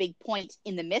to be a big point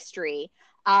in the mystery.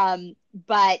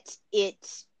 But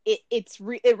it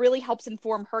really helps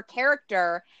inform her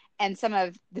character and some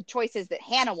of the choices that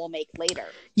Hannah will make later.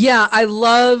 Yeah, I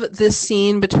love this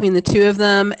scene between the two of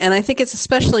them, and I think it's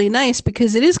especially nice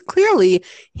because it is clearly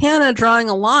Hannah drawing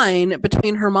a line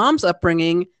between her mom's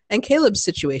upbringing and Caleb's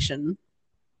situation.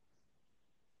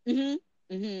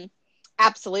 Mm-hmm. Mm-hmm.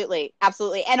 Absolutely.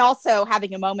 Absolutely. And also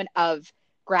having a moment of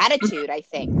gratitude, I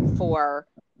think, for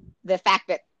the fact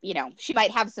that, you know, she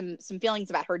might have some feelings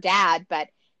about her dad, but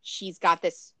she's got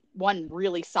this one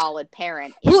really solid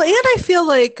parent. Well, and I feel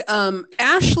like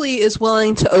Ashley is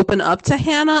willing to open up to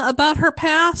Hannah about her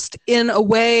past in a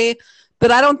way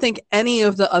that I don't think any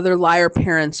of the other liar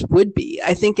parents would be.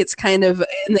 I think it's kind of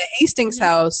in the Hastings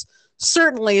house,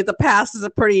 certainly the past is a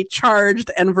pretty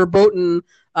charged and verboten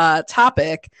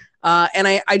topic. And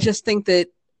I just think that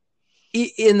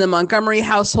in the Montgomery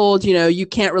household, you know, you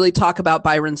can't really talk about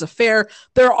Byron's affair.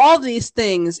 There are all these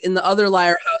things in the other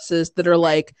liar houses that are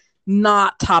like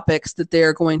not topics that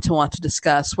they're going to want to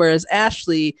discuss. Whereas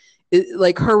Ashley,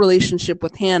 like her relationship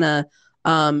with Hannah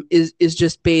is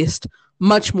just based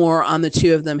much more on the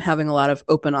two of them having a lot of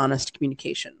open, honest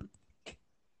communication.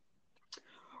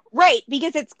 Right,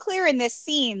 because it's clear in this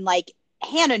scene, like,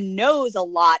 Hannah knows a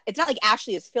lot. It's not like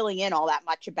Ashley is filling in all that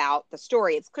much about the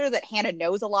story. It's clear that Hannah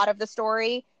knows a lot of the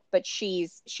story, but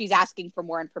she's asking for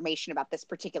more information about this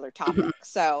particular topic. Mm-hmm.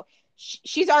 So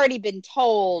she's already been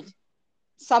told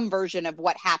some version of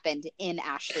what happened in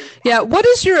Ashley's past. Yeah, what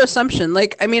is your assumption?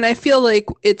 Like, I mean, I feel like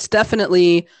it's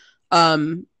definitely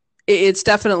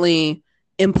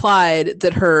implied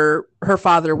that her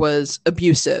father was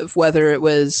abusive, whether it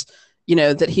was, you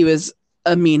know, that he was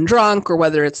a mean drunk or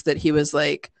whether it's that he was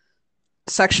like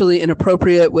sexually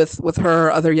inappropriate with her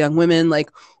or other young women. Like,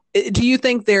 do you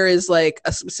think there is like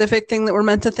a specific thing that we're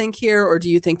meant to think here, or do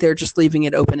you think they're just leaving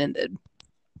it open-ended?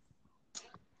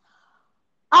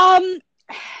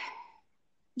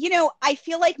 You know, I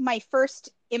feel like my first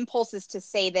impulse is to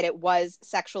say that it was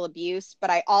sexual abuse,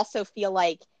 but I also feel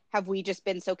like, have we just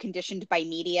been so conditioned by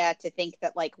media to think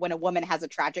that like when a woman has a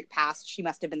tragic past, she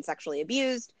must have been sexually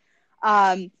abused?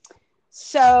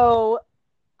 So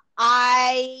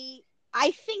I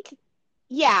think,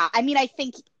 yeah, I mean, I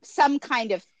think some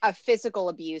kind of physical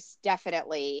abuse,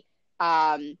 definitely.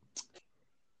 And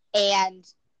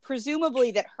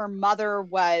presumably that her mother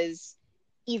was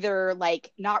either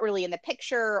like not really in the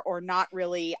picture or not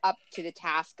really up to the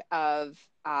task of,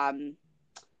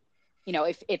 you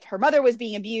know, if her mother was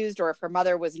being abused or if her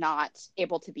mother was not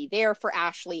able to be there for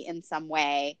Ashley in some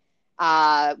way.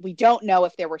 We don't know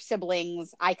if there were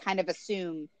siblings. I kind of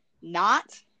assume not.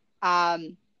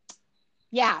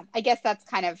 Yeah, I guess that's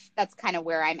kind of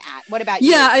where I'm at. What about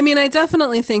you? Yeah, I mean, I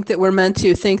definitely think that we're meant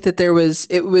to think that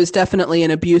it was definitely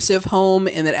an abusive home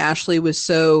and that Ashley was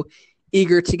so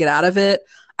eager to get out of it.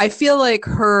 I feel like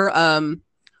her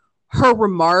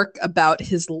remark about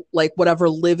his like whatever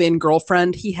live-in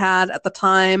girlfriend he had at the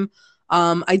time,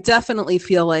 I definitely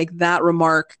feel like that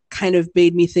remark kind of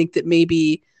made me think that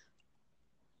maybe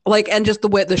like, and just the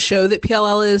way the show that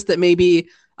PLL is, that maybe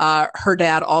her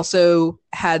dad also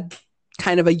had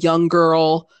kind of a young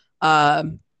girl,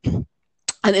 an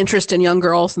interest in young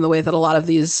girls in the way that a lot of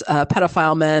these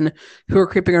pedophile men who are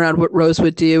creeping around what Rose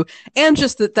would do. And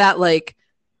just that like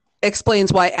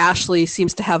explains why Ashley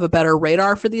seems to have a better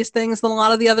radar for these things than a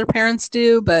lot of the other parents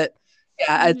do. But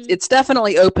yeah, it's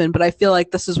definitely open, but I feel like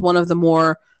this is one of the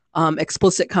more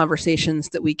explicit conversations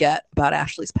that we get about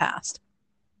Ashley's past.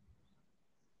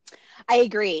 I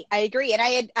agree.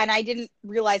 And I didn't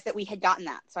realize that we had gotten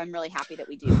that. So I'm really happy that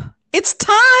we do. It's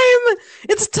time!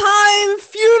 It's time!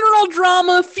 Funeral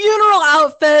drama, funeral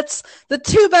outfits, the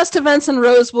two best events in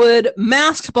Rosewood,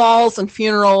 masked balls and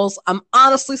funerals. I'm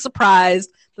honestly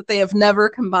surprised that they have never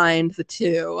combined the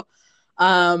two.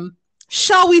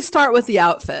 Shall we start with the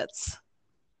outfits?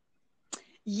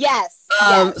 Yes.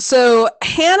 So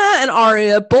Hannah and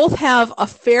Aria both have a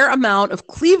fair amount of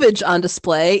cleavage on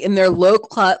display in their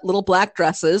low-cut little black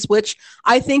dresses, which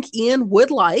I think Ian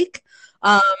would like.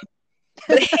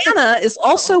 But Hannah is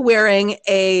also wearing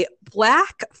a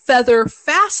black feather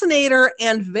fascinator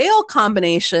and veil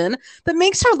combination that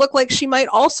makes her look like she might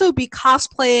also be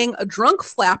cosplaying a drunk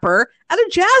flapper at a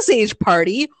jazz age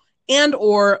party and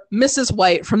or Mrs.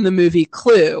 White from the movie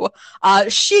Clue.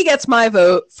 She gets my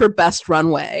vote for best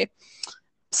runway.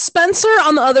 Spencer,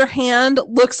 on the other hand,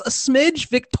 looks a smidge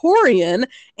Victorian,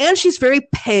 and she's very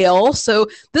pale. So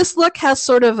this look has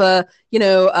sort of a,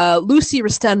 Lucy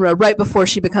Westenra right before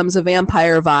she becomes a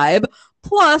vampire vibe.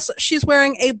 Plus, she's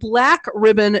wearing a black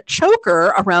ribbon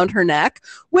choker around her neck,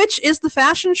 which is the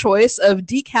fashion choice of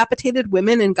decapitated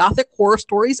women in gothic horror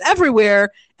stories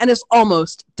everywhere, and is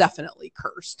almost definitely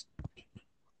cursed.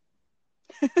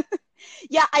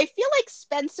 Yeah, I feel like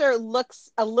Spencer looks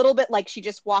a little bit like she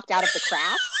just walked out of the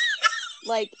craft.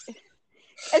 Like,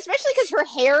 especially because her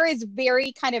hair is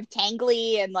very kind of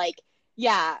tangly and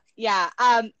yeah.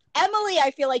 Emily,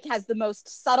 I feel like, has the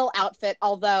most subtle outfit,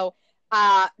 although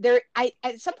at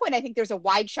some point I think there's a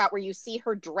wide shot where you see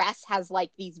her dress has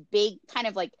like these big kind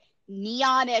of like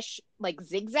neonish like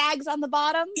zigzags on the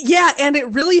bottom. Yeah, and it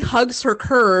really hugs her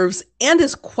curves and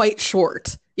is quite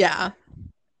short. Yeah.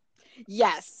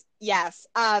 Yes.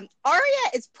 Aria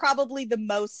is probably the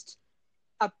most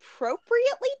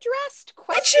appropriately dressed.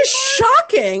 Which is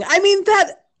shocking. I mean,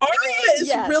 that Aria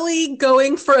is really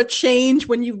going for a change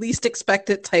when you least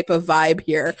expect it type of vibe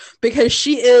here, because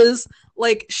she is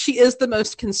the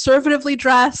most conservatively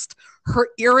dressed. Her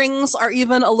earrings are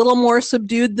even a little more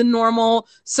subdued than normal.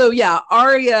 So yeah,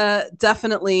 Aria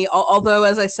definitely, although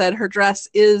as I said, her dress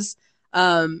is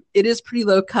it is pretty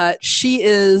low cut. She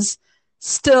is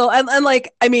still, and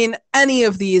any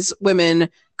of these women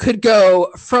could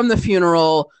go from the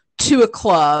funeral to a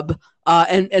club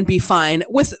and be fine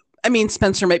with. I mean,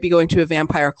 Spencer might be going to a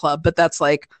vampire club, but that's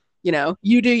you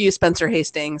do you, Spencer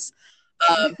Hastings.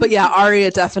 But yeah,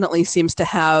 Aria definitely seems to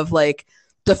have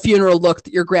the funeral look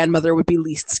that your grandmother would be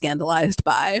least scandalized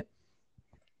by.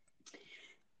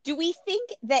 Do we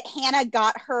think that Hannah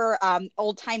got her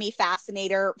old-timey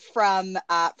fascinator from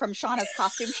Shauna's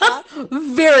costume shop?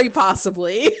 Very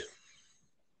possibly.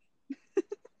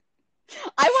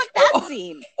 I want that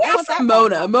scene. Or from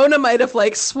Mona. Mona might have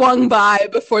swung by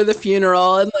before the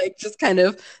funeral and just kind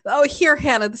of, oh, here,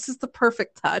 Hannah, this is the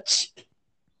perfect touch.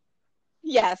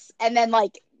 Yes, and then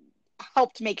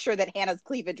helped make sure that Hannah's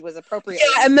cleavage was appropriate.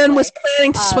 Yeah, and then was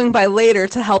planning to swing by later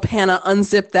to help Hannah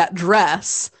unzip that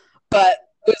dress, but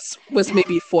was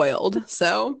maybe foiled.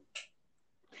 So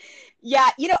yeah,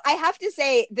 I have to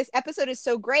say this episode is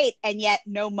so great, and yet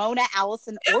no Mona,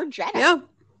 Allison, or Jenna. Yeah,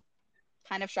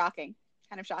 kind of shocking.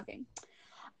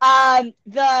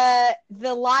 The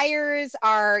liars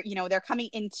are, they're coming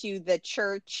into the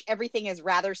church. Everything is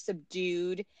rather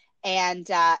subdued, and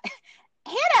Hannah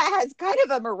has kind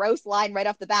of a morose line right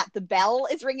off the bat. The bell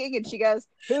is ringing, and she goes,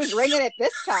 "Who's ringing it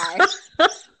this time?"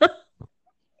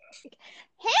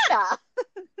 Hannah,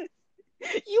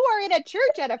 you are in a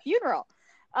church at a funeral.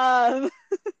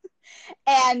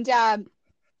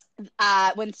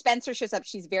 When Spencer shows up,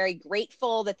 she's very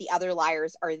grateful that the other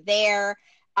liars are there.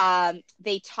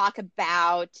 They talk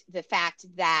about the fact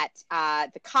that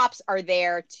the cops are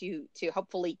there to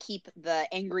hopefully keep the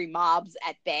angry mobs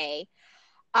at bay.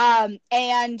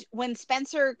 And when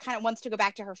Spencer kind of wants to go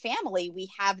back to her family, we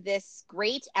have this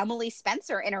great Emily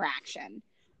Spencer interaction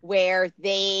where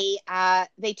they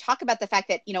talk about the fact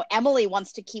that, Emily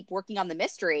wants to keep working on the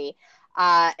mystery.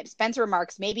 Spencer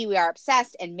remarks, maybe we are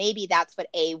obsessed and maybe that's what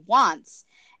A wants.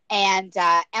 And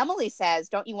Emily says,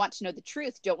 don't you want to know the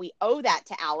truth? Don't we owe that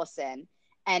to Allison?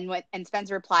 And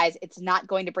Spencer replies, it's not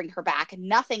going to bring her back.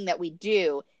 Nothing that we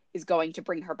do is going to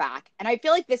bring her back. And I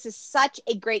feel like this is such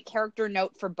a great character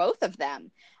note for both of them,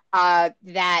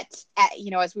 that,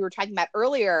 as we were talking about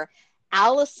earlier,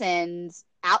 Allison's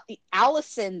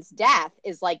death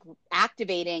is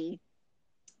activating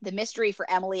the mystery for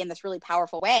Emily in this really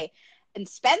powerful way. And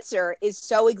Spencer is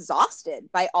so exhausted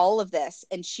by all of this,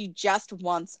 and she just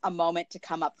wants a moment to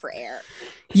come up for air.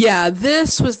 Yeah,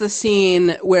 this was the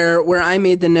scene where I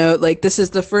made the note, this is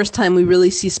the first time we really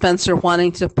see Spencer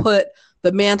wanting to put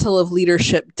the mantle of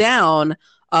leadership down.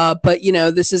 But,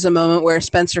 this is a moment where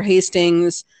Spencer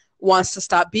Hastings wants to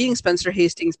stop being Spencer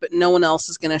Hastings, but no one else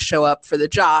is going to show up for the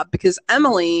job because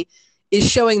Emily is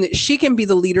showing that she can be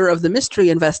the leader of the mystery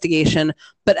investigation,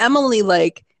 but Emily,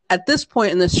 like, at this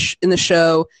point in the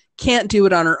show, can't do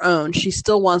it on her own. She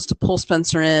still wants to pull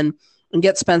Spencer in and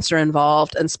get Spencer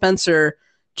involved, and Spencer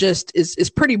just is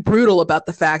pretty brutal about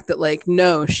the fact that, like,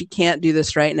 no, she can't do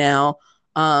this right now.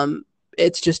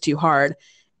 It's just too hard.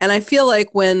 And I feel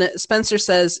like when Spencer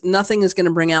says nothing is going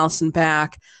to bring Allison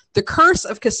back, the curse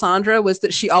of Cassandra was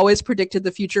that she always predicted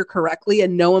the future correctly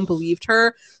and no one believed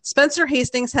her. Spencer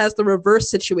Hastings has the reverse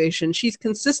situation. She's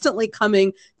consistently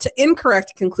coming to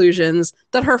incorrect conclusions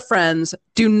that her friends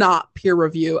do not peer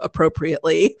review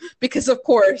appropriately because, of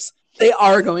course, they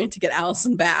are going to get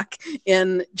Allison back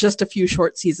in just a few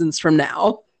short seasons from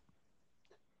now.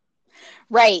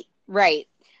 Right.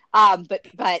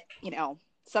 But you know,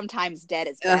 sometimes dead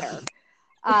is better.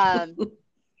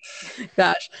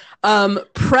 Gosh.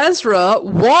 Prezra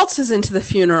waltzes into the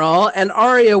funeral and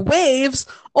Arya waves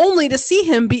only to see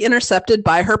him be intercepted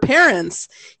by her parents.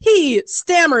 He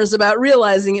stammers about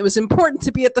realizing it was important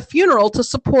to be at the funeral to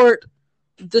support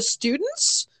the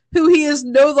students who he is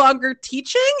no longer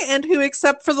teaching and who,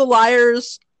 except for the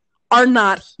liars, are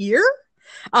not here.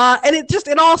 And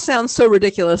it all sounds so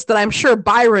ridiculous that I'm sure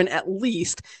Byron at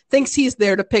least thinks he's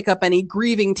there to pick up any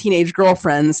grieving teenage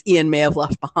girlfriends Ian may have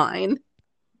left behind.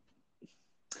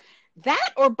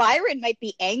 That or Byron might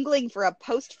be angling for a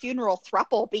post-funeral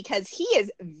throuple because he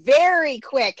is very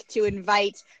quick to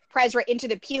invite Prezra into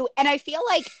the pew. And I feel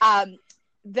like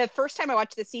the first time I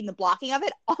watched the scene, the blocking of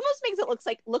it almost makes it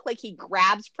look like he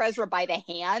grabs Prezra by the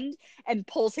hand and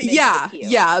pulls him into the pew.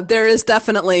 Yeah,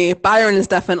 Byron is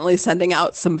definitely sending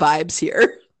out some vibes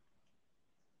here.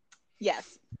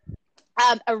 Yes.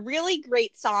 A really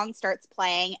great song starts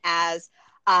playing as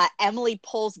Emily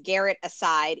pulls Garrett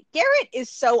aside. Garrett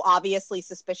is so obviously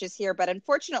suspicious here, but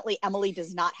unfortunately, Emily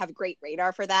does not have great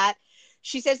radar for that.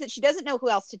 She says that she doesn't know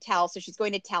who else to tell, so she's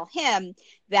going to tell him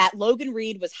that Logan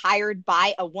Reed was hired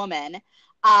by a woman,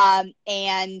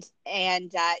 and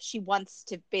she wants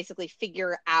to basically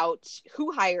figure out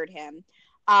who hired him.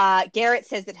 Garrett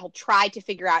says that he'll try to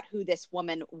figure out who this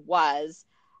woman was.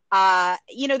 They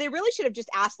really should have just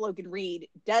asked Logan Reed,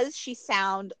 does she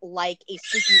sound like a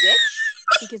spooky witch?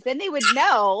 Because then they would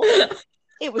know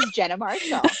it was Jenna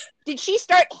Marshall. Did she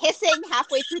start hissing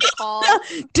halfway through the call?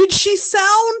 Did she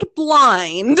sound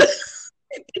blind?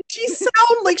 Did she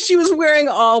sound like she was wearing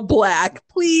all black?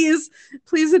 Please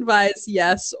advise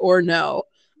yes or no.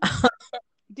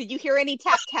 Did you hear any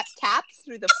tap, tap, taps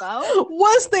through the phone?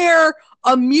 Was there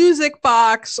a music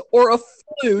box or a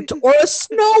flute or a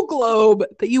snow globe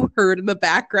that you heard in the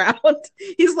background?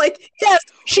 He's like, yes,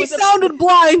 she sounded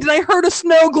blind and I heard a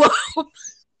snow globe.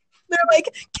 They're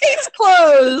like, case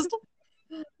closed.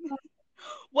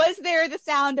 Was there the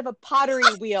sound of a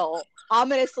pottery wheel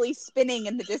ominously spinning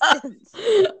in the distance?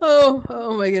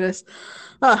 Oh my goodness.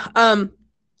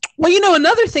 Well,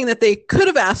 another thing that they could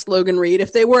have asked Logan Reed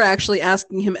if they were actually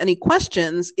asking him any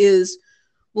questions is,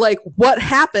 like, what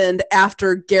happened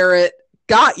after Garrett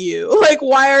got you? Like,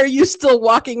 why are you still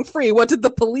walking free? What did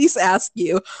the police ask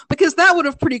you? Because that would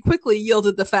have pretty quickly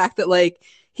yielded the fact that, like,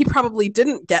 he probably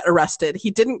didn't get arrested.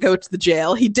 He didn't go to the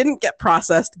jail. He didn't get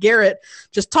processed. Garrett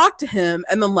just talked to him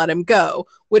and then let him go,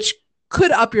 which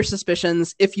could up your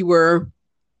suspicions if you were,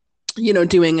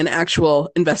 doing an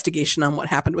actual investigation on what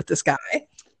happened with this guy.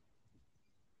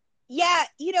 Yeah,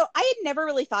 I had never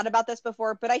really thought about this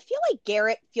before, but I feel like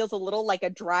Garrett feels a little like a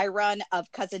dry run of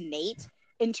Cousin Nate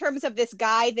in terms of this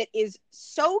guy that is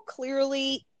so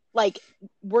clearly, like,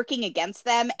 working against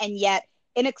them, and yet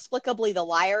inexplicably the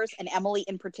liars, and Emily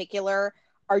in particular,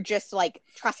 are just, like,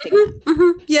 trusting him.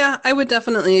 Mm-hmm. Yeah, I would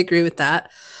definitely agree with that.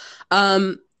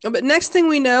 But next thing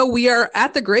we know, we are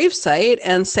at the gravesite,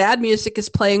 and sad music is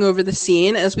playing over the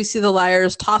scene as we see the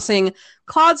liars tossing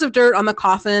clods of dirt on the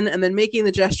coffin and then making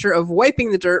the gesture of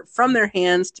wiping the dirt from their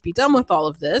hands to be done with all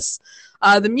of this.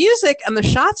 The music and the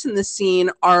shots in this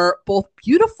scene are both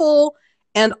beautiful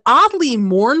and oddly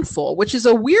mournful, which is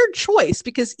a weird choice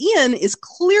because Ian is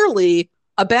clearly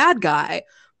a bad guy.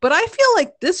 But I feel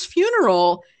like this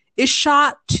funeral is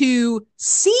shot to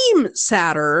seem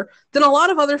sadder than a lot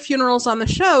of other funerals on the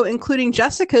show, including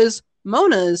Jessica's,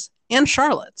 Mona's, and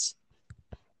Charlotte's.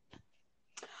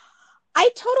 I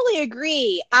totally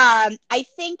agree. I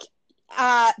think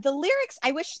the lyrics,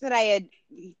 I wish that I had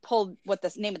pulled what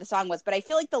the name of the song was, but I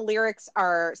feel like the lyrics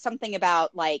are something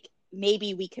about, like,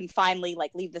 maybe we can finally,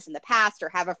 like, leave this in the past or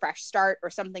have a fresh start or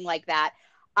something like that.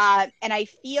 And I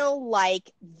feel like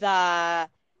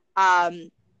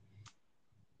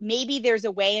maybe there's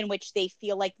a way in which they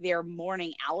feel like they're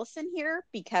mourning Allison here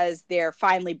because they're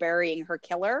finally burying her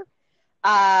killer.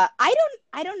 I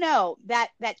don't know.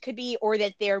 That could be, or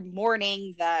that they're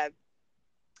mourning the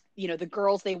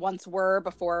girls they once were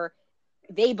before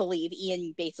they believe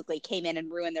Ian basically came in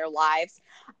and ruined their lives.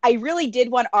 I really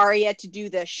did want Arya to do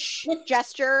the shh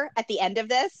gesture at the end of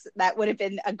this. That would have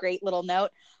been a great little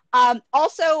note.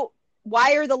 Also,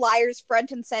 why are the liars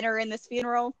front and center in this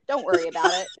funeral? Don't worry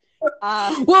about it.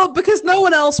 Well, because no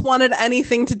one else wanted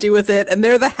anything to do with it, and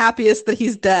they're the happiest that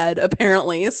he's dead,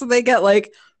 apparently. So they get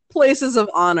like places of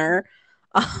honor.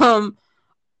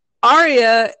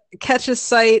 Arya catches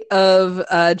sight of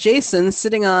Jason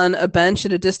sitting on a bench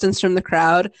at a distance from the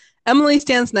crowd. Emily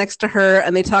stands next to her,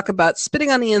 and they talk about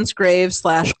spitting on Ian's grave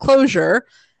 / closure.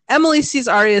 Emily sees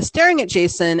Arya staring at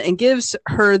Jason and gives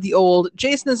her the old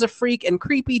 "Jason is a freak and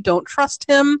creepy, don't trust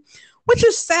him," which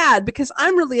is sad because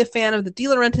I'm really a fan of the De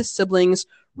Laurentiis siblings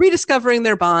rediscovering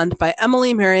their bond by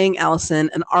Emily marrying Allison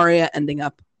and Arya ending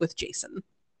up with Jason.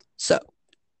 So.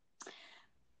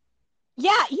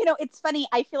 Yeah, it's funny.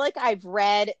 I feel like I've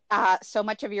read so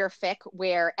much of your fic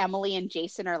where Emily and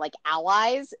Jason are like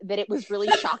allies that it was really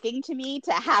shocking to me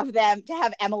to have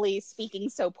Emily speaking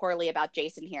so poorly about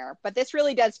Jason here. But this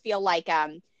really does feel like,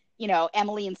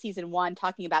 Emily in season 1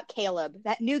 talking about Caleb,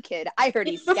 that new kid. I heard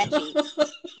he's sketchy.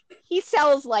 He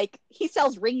sells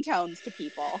ringtones to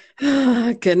people.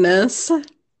 Goodness.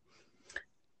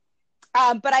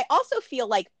 But I also feel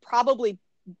like probably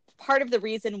part of the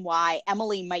reason why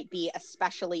Emily might be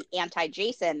especially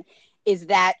anti-Jason is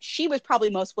that she was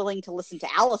probably most willing to listen to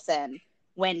Allison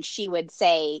when she would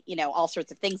say, all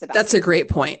sorts of things about That's him. A great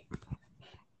point.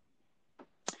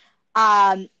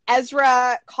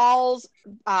 Ezra calls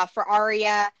for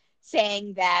Arya,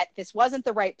 saying that this wasn't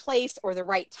the right place or the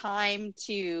right time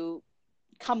to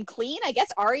come clean. I guess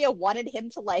Arya wanted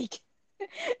him to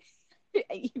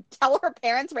tell her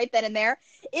parents right then and there,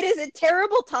 it is a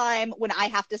terrible time when I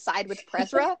have to side with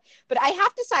Prezra, but I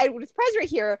have to side with Prezra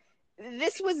here.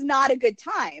 This was not a good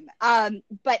time.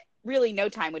 But really no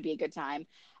time would be a good time.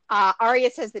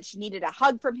 Arya says that she needed a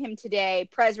hug from him today.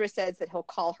 Prezra says that he'll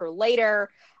call her later.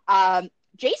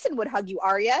 Jason would hug you,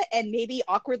 Arya, and maybe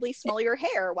awkwardly smell your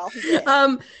hair while he did.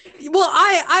 Well,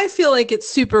 I feel like it's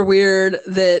super weird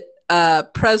that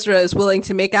Prezra is willing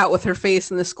to make out with her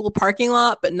face in the school parking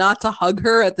lot, but not to hug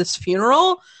her at this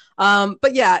funeral.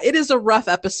 But yeah, it is a rough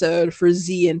episode for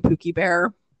Z and Pookie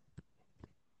Bear.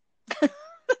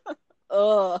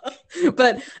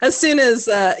 But as soon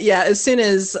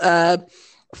as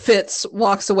Fitz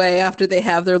walks away after they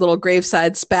have their little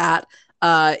graveside spat,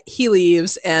 he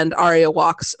leaves and Arya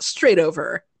walks straight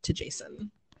over to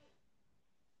Jason.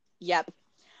 Yep.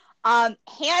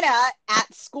 Hannah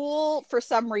at school for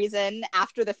some reason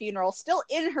after the funeral, still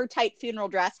in her tight funeral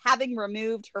dress, having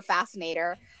removed her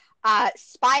fascinator,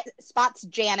 spots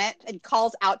Janet and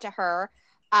calls out to her.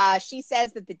 She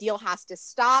says that the deal has to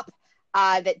stop,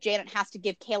 that Janet has to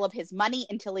give Caleb his money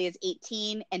until he is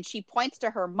 18, and she points to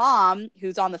her mom,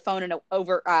 who's on the phone and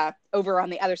over on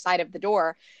the other side of the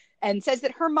door, and says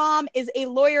that her mom is a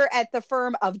lawyer at the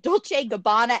firm of Dolce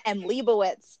Gabbana and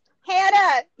Leibowitz.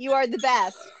 Hannah, you are the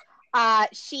best.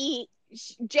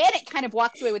 Janet kind of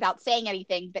walks away without saying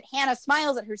anything, but Hannah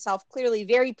smiles at herself, clearly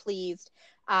very pleased,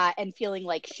 and feeling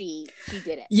like she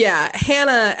did it. Yeah,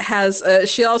 Hannah has.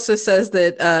 She also says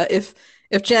that if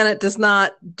Janet does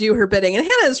not do her bidding, and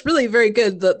Hannah is really very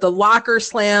good, the locker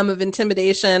slam of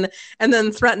intimidation, and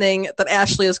then threatening that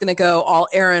Ashley is going to go all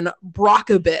Aaron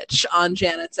Brockovich on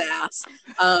Janet's ass.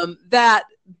 That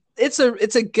it's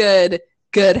a good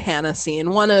Hannah scene.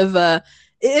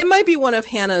 It might be one of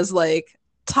Hannah's like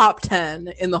top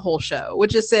 10 in the whole show,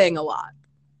 which is saying a lot.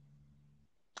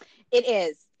 It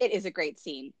is a great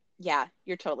scene. Yeah,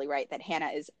 you're totally right that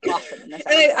Hannah is awesome in this.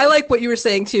 I like what you were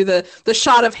saying too, the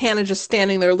shot of Hannah just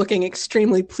standing there looking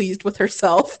extremely pleased with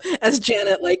herself as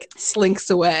Janet like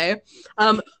slinks away.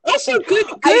 Also good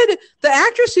the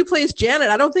actress who plays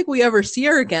Janet, I don't think we ever see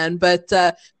her again, but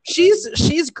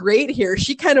she's great here.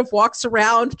 She kind of walks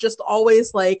around just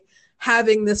always like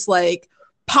having this like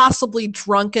possibly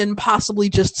drunken, possibly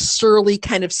just surly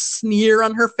kind of sneer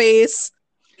on her face.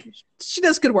 She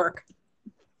does good work.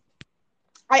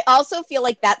 I also feel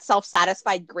like that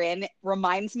self-satisfied grin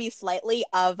reminds me slightly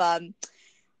of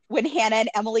when Hannah and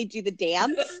Emily do the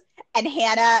dance, and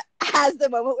Hannah has the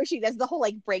moment where she does the whole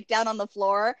like breakdown on the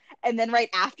floor, and then right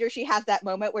after she has that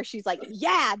moment where she's like,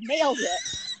 yeah, nailed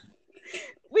it.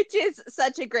 Which is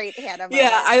such a great Hannah moment.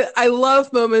 Yeah, I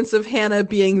love moments of Hannah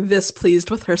being this pleased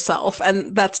with herself,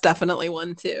 and that's definitely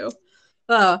one too.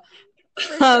 Sure.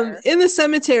 In the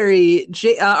cemetery,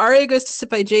 Arya goes to sit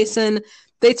by Jason.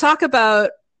 They talk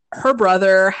about her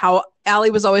brother, how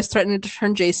Allie was always threatening to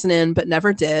turn Jason in, but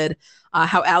never did.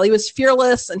 How Allie was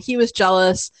fearless and he was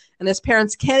jealous, and his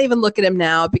parents can't even look at him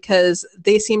now because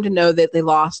they seem to know that they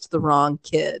lost the wrong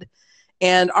kid.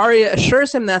 And Arya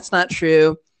assures him that's not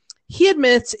true. He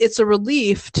admits it's a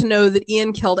relief to know that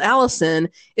Ian killed Allison.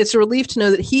 It's a relief to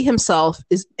know that he himself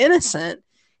is innocent.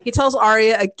 He tells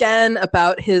Arya again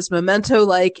about his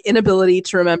memento-like inability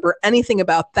to remember anything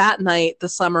about that night, the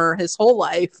summer, his whole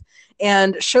life,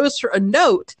 and shows her a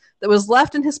note that was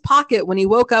left in his pocket when he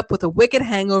woke up with a wicked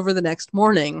hangover the next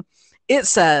morning. It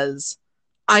says,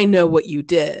 "I know what you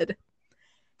did."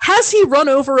 Has he run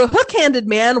over a hook-handed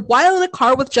man while in a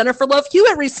car with Jennifer Love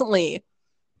Hewitt recently?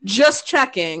 Just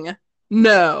checking.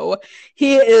 No.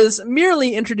 He is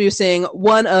merely introducing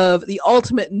one of the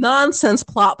ultimate nonsense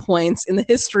plot points in the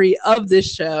history of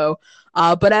this show.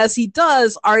 But as he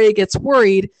does, Arya gets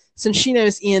worried since she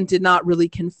knows Ian did not really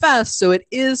confess, so it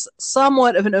is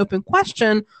somewhat of an open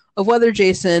question of whether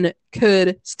Jason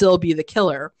could still be the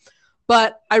killer.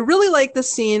 But I really like the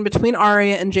scene between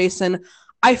Arya and Jason.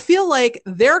 I feel like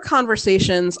their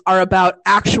conversations are about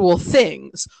actual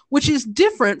things, which is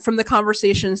different from the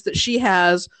conversations that she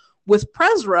has with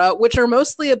Prezra, which are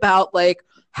mostly about like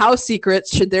how secret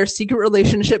should their secret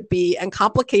relationship be and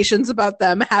complications about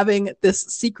them having this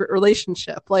secret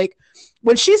relationship. Like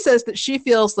when she says that she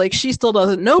feels like she still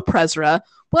doesn't know Prezra,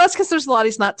 well, that's because there's a lot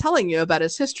he's not telling you about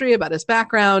his history, about his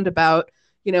background, about,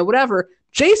 you know, whatever.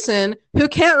 Jason, who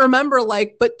can't remember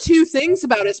like but two things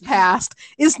about his past,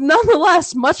 is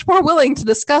nonetheless much more willing to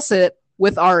discuss it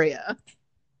with Arya.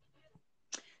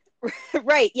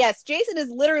 Right. Yes. Jason is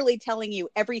literally telling you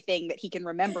everything that he can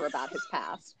remember about his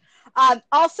past.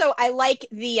 Also, I like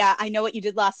the I Know What You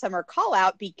Did Last Summer call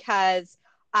out because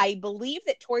I believe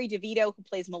that Tori DeVito, who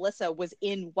plays Melissa, was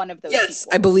in one of those. Yes,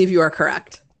 sequels. I believe you are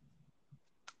correct.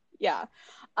 Yeah.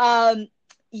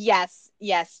 Yes.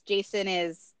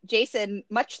 Jason,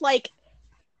 much like,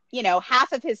 you know,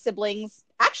 half of his siblings,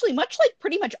 actually much like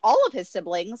pretty much all of his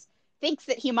siblings, thinks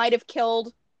that he might have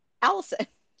killed Allison.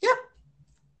 Yeah.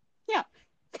 Yeah.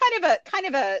 Kind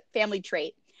of a family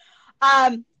trait.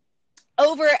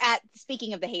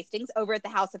 Speaking of the Hastings, over at the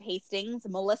House of Hastings,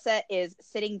 Melissa is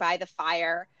sitting by the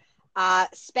fire.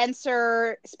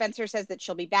 Spencer says that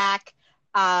she'll be back.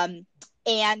 And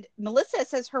Melissa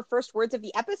says her first words of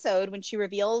the episode when she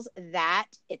reveals that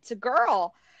it's a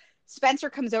girl. Spencer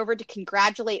comes over to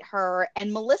congratulate her,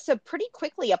 and Melissa pretty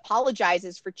quickly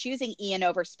apologizes for choosing Ian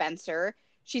over Spencer.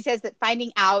 She says that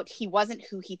finding out he wasn't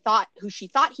who she thought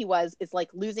he was is like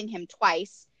losing him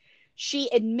twice. She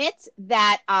admits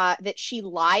that she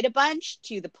lied a bunch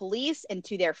to the police and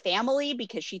to their family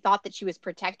because she thought that she was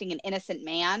protecting an innocent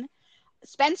man.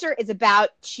 Spencer is about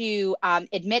to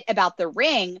admit about the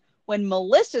ring when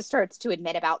Melissa starts to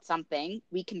admit about something.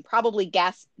 We can probably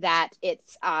guess that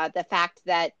it's the fact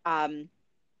that there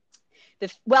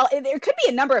could be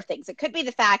a number of things. It could be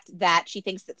the fact that she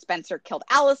thinks that Spencer killed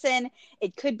Allison.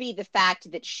 It could be the fact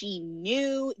that she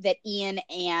knew that Ian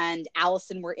and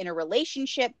Allison were in a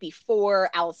relationship before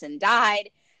Allison died.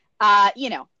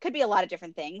 Could be a lot of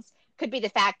different things. Could be the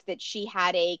fact that she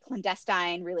had a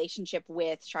clandestine relationship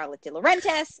with Charlotte De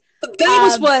Laurentiis.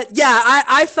 That was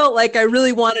I felt like I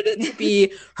really wanted it to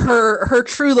be her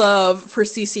true love for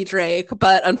CeCe Drake,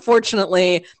 but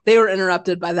unfortunately they were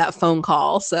interrupted by that phone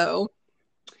call, so...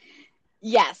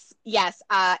 Yes.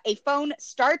 A phone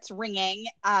starts ringing.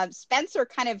 Spencer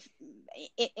kind of,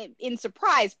 in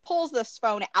surprise, pulls this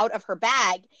phone out of her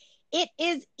bag. It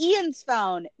is Ian's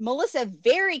phone. Melissa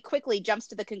very quickly jumps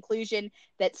to the conclusion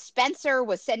that Spencer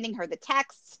was sending her the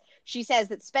texts. She says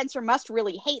that Spencer must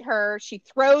really hate her. She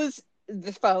throws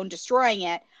the phone, destroying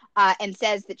it, and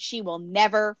says that she will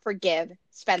never forgive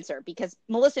Spencer because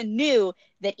Melissa knew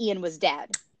that Ian was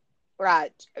dead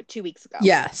 2 weeks ago.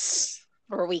 Yes.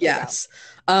 Or a week ago.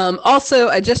 Also,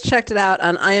 I just checked it out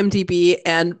on IMDb,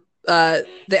 and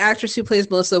the actress who plays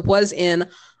Melissa was in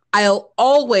I'll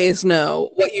Always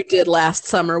Know What You Did Last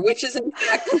Summer, which is in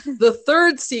fact the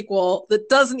third sequel that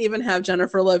doesn't even have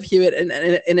Jennifer Love Hewitt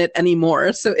in it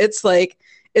anymore. So it's like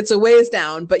it's a ways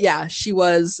down, but yeah, she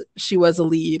was a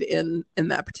lead in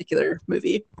that particular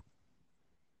movie.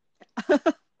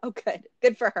 Oh,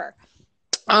 good for her.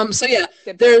 So yeah,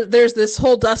 there's this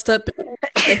whole dust up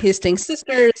the Hastings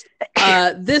sisters.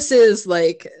 This is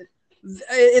like,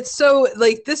 it's so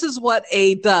like, this is what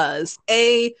A does.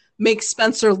 A makes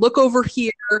Spencer look over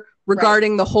here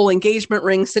regarding the whole engagement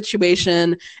ring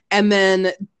situation, and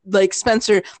then like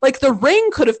Spencer, like the ring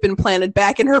could have been planted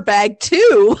back in her bag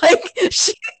too. Like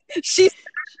she's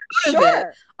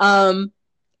sure. And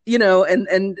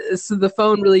so the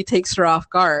phone really takes her off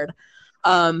guard.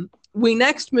 We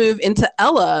next move into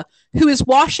Ella, who is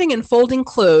washing and folding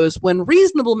clothes when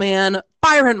reasonable man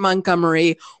Byron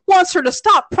Montgomery wants her to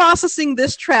stop processing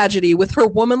this tragedy with her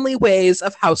womanly ways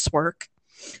of housework.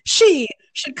 She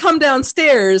should come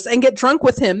downstairs and get drunk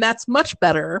with him. That's much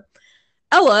better.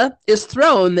 Ella is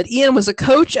thrown that Ian was a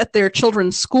coach at their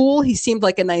children's school. He seemed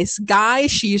like a nice guy.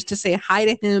 She used to say hi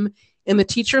to him in the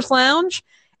teacher's lounge.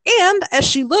 And as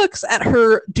she looks at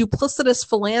her duplicitous,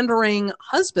 philandering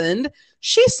husband,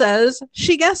 she says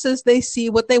she guesses they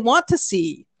see what they want to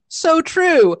see. So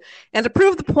true. And to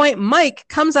prove the point, Mike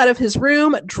comes out of his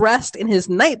room dressed in his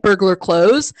night burglar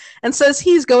clothes and says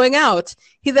he's going out.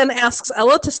 He then asks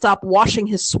Ella to stop washing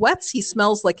his sweats. He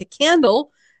smells like a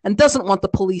candle and doesn't want the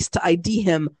police to ID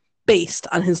him based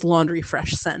on his laundry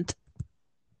fresh scent.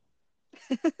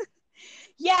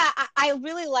 Yeah, I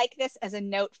really like this as a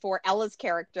note for Ella's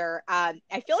character. I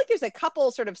feel like there's a couple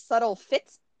sort of subtle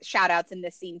Fitz shout outs in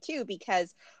this scene too,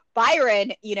 because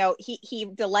Byron, he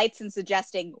delights in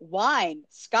suggesting wine,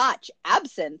 scotch,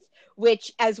 absinthe,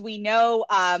 which, as we know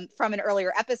from an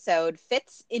earlier episode,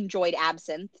 Fitz enjoyed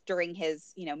absinthe during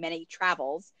his, many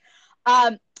travels.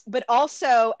 But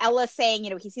also Ella saying,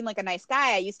 he seemed like a nice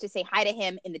guy. I used to say hi to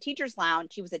him in the teacher's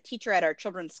lounge. He was a teacher at our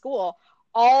children's school.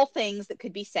 All things that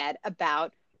could be said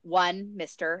about one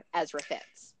Mr. Ezra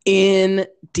Fitz.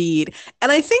 Indeed.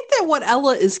 And I think that what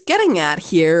Ella is getting at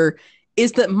here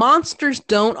is that monsters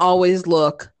don't always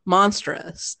look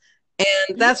monstrous.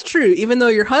 And that's true. Even though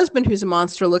your husband, who's a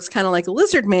monster, looks kind of like a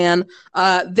lizard man,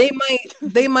 they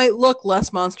might look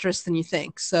less monstrous than you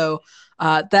think. So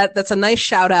that's a nice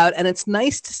shout out. And it's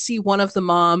nice to see one of the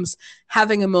moms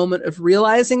having a moment of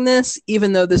realizing this,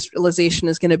 even though this realization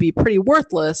is going to be pretty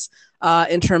worthless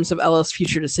in terms of Ella's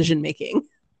future decision making.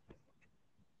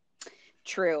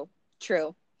 True.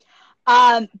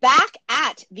 Back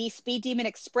at the Speed Demon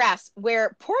Express,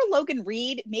 where poor Logan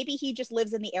Reed, maybe he just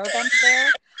lives in the air vents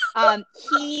there,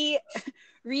 he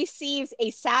receives a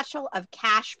satchel of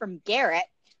cash from Garrett,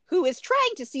 who is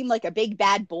trying to seem like a big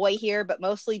bad boy here, but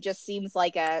mostly just seems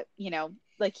like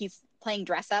like he's playing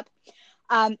dress up.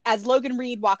 As Logan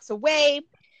Reed walks away,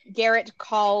 Garrett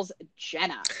calls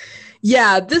Jenna.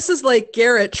 Yeah, this is like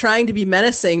Garrett trying to be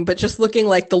menacing, but just looking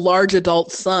like the large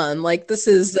adult son. Like, this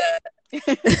is...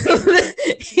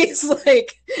 he's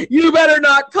like, you better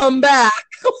not come back.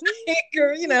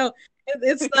 Or,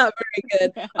 it's not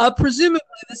very good. Presumably,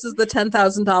 this is the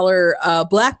 $10,000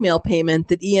 blackmail payment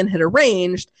that Ian had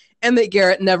arranged and that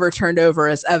Garrett never turned over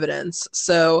as evidence.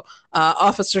 So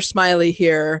Officer Smiley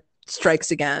here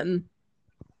strikes again.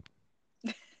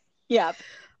 Yep.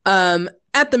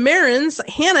 At the Marins,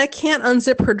 Hannah can't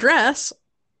unzip her dress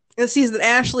and sees that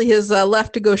Ashley has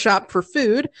left to go shop for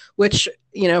food, which,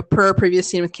 per a previous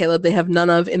scene with Caleb, they have none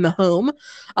of in the home.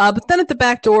 But then at the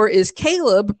back door is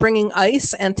Caleb bringing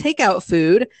ice and takeout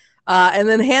food. And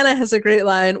then Hannah has a great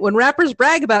line: when rappers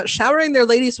brag about showering their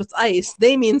ladies with ice,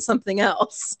 they mean something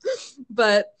else.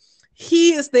 But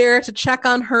he is there to check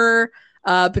on her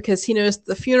because he knows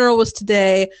the funeral was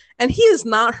today. And he is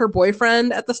not her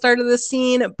boyfriend at the start of this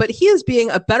scene, but he is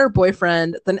being a better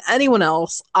boyfriend than anyone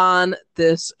else on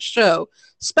this show.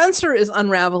 Spencer is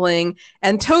unraveling,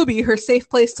 and Toby, her safe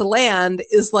place to land,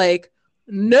 is like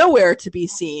nowhere to be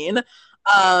seen.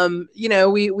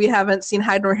 We haven't seen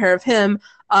hide nor hair of him.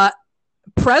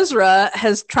 Prezra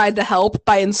has tried to help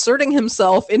by inserting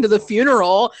himself into the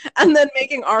funeral and then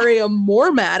making Arya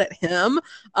more mad at him.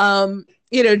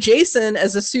 Jason,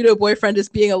 as a pseudo boyfriend, is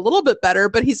being a little bit better,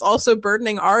 but he's also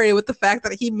burdening Arya with the fact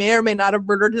that he may or may not have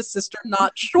murdered his sister,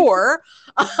 not sure.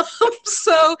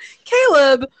 So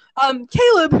Caleb,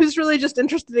 who's really just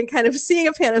interested in kind of seeing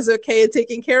if Hannah's okay and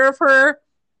taking care of her,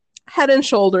 head and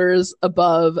shoulders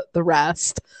above the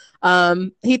rest.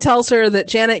 He tells her that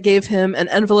Janet gave him an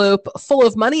envelope full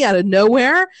of money out of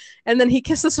nowhere, and then he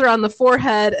kisses her on the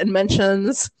forehead and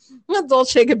mentions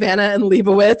Dolce & Gabbana and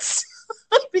Leibowitz.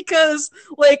 Because,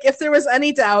 if there was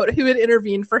any doubt who had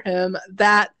intervened for him,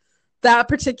 that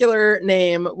particular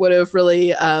name would have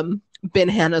really been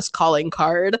Hannah's calling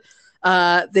card.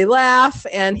 They laugh,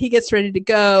 and he gets ready to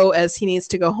go as he needs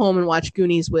to go home and watch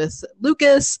Goonies with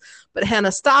Lucas. But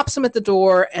Hannah stops him at the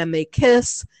door, and they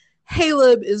kiss.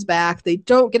 Caleb is back. They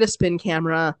don't get a spin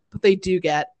camera, but they do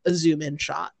get a zoom-in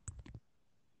shot.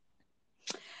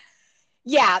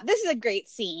 Yeah, this is a great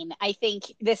scene. I think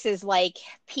this is like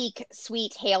peak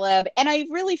sweet Caleb. And I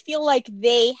really feel like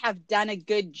they have done a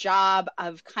good job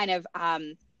of kind of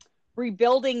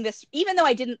rebuilding this. Even though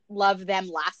I didn't love them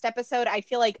last episode, I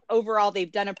feel like overall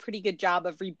they've done a pretty good job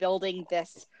of rebuilding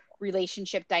this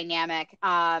relationship dynamic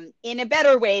in a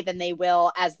better way than they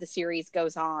will as the series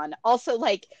goes on. Also,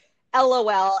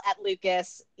 LOL at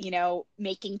Lucas,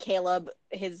 making Caleb,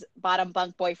 his bottom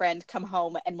bunk boyfriend, come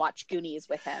home and watch Goonies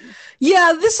with him.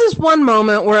 Yeah, this is one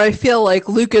moment where I feel like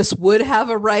Lucas would have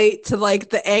a right to like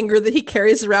the anger that he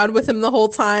carries around with him the whole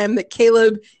time, that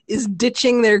Caleb is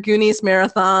ditching their Goonies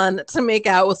marathon to make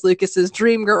out with Lucas's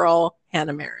dream girl,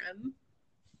 Hannah Marin.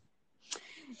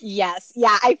 Yes.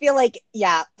 Yeah. I feel like,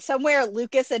 somewhere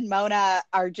Lucas and Mona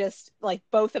are just like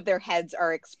both of their heads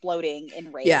are exploding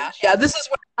in rage. Yeah. This is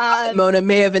what Mona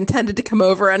may have intended to come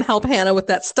over and help Hannah with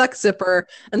that stuck zipper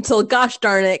until, gosh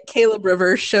darn it, Caleb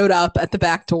Rivers showed up at the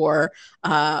back door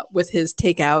with his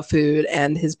takeout food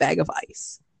and his bag of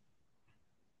ice.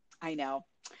 I know.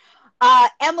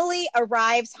 Emily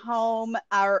arrives home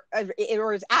or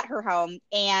is at her home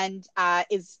and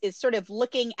is sort of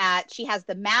looking at, she has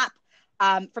the map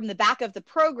from the back of the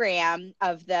program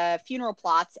of the funeral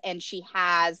plots, and she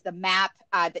has the map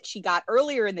that she got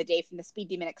earlier in the day from the Speed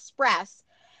Demon Express.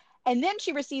 And then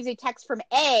she receives a text from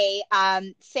A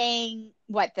saying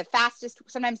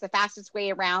sometimes the fastest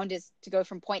way around is to go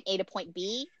from point A to point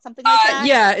B, something like that.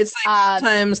 Yeah, it's like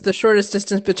sometimes the shortest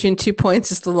distance between 2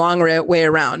 points is the long way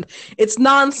around. It's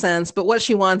nonsense, but what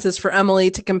she wants is for Emily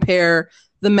to compare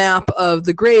the map of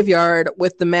the graveyard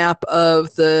with the map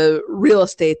of the real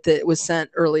estate that was sent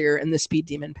earlier in the Speed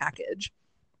Demon package.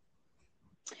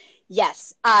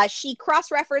 Yes. She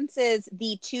cross-references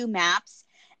the two maps,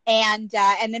 and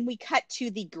then we cut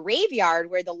to the graveyard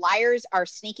where the liars are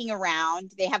sneaking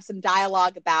around. They have some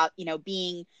dialogue about,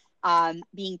 being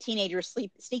teenagers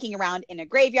sneaking around in a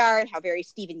graveyard, how very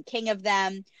Stephen King of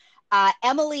them.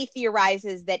 Emily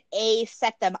theorizes that A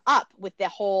set them up with the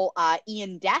whole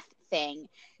Ian death thing,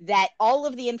 that all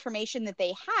of the information that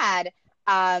they had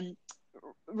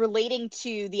relating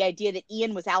to the idea that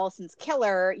Ian was Allison's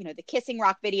killer, the Kissing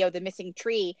Rock video, the missing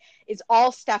tree, is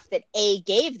all stuff that A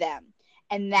gave them,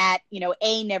 and that,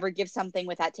 A never gives something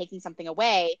without taking something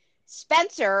away.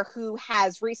 Spencer, who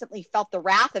has recently felt the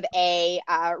wrath of A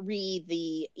re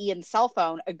the Ian cell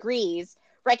phone, agrees,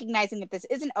 recognizing that this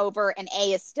isn't over and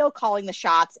A is still calling the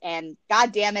shots, and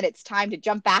God damn it, it's time to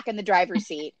jump back in the driver's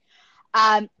seat.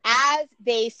 As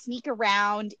they sneak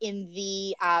around in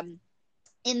the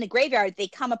graveyard, they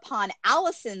come upon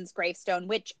Allison's gravestone,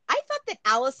 which I thought that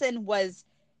I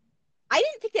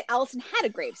didn't think that Allison had a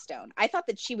gravestone. I thought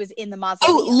that she was in the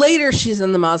mausoleum. Oh, later she's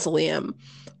in the mausoleum.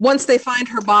 Once they find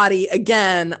her body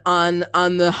again on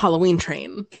the Halloween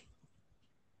train.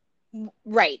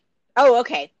 Right. Oh,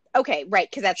 okay. Okay, right,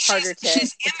 because that's harder to...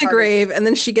 She's in the grave, and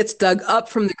then she gets dug up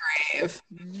from the grave.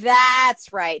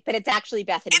 That's right, but it's actually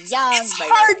Bethany Young. It's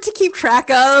hard to keep track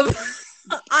of.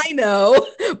 I know.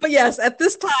 But yes, at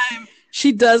this time,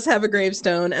 she does have a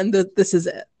gravestone, and this is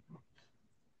it.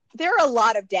 There are a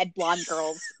lot of dead blonde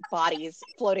girls' bodies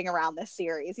floating around this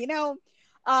series, it's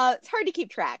hard to keep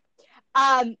track.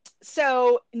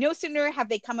 So no sooner have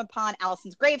they come upon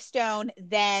Allison's gravestone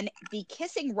than the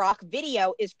Kissing Rock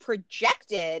video is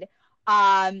projected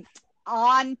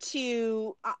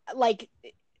onto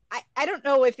I don't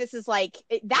know if this is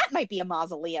that might be a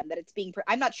mausoleum that it's being,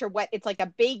 I'm not sure what, it's like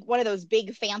one of those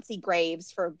big fancy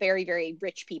graves for very, very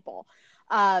rich people.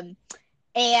 And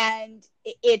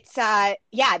it's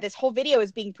this whole video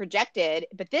is being projected,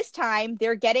 but this time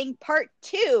they're getting part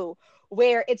 2,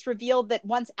 where it's revealed that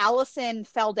once Allison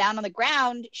fell down on the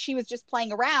ground, she was just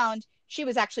playing around. She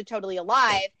was actually totally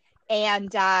alive,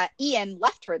 and Ian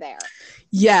left her there.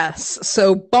 Yes.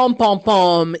 So, bum, bum,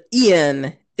 bum,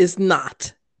 Ian is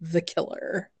not the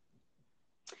killer.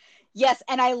 Yes,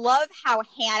 and I love how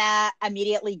Hannah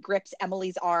immediately grips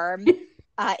Emily's arm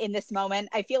in this moment.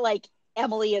 I feel like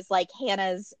Emily is like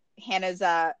Hannah's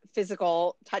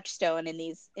physical touchstone in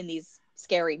these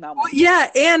scary moments. Well,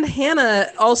 yeah, and Hannah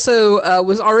also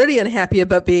was already unhappy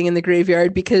about being in the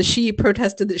graveyard because she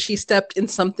protested that she stepped in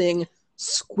something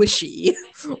squishy,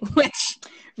 which,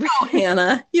 oh,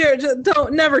 Hannah,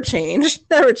 never change,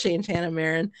 Hannah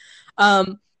Marin.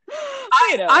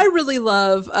 I really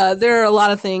love, there are a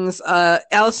lot of things.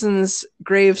 Allison's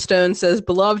gravestone says,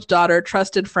 "Beloved daughter,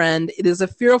 trusted friend, it is a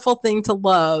fearful thing to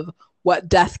love what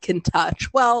death can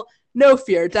touch." Well, no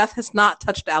fear, death has not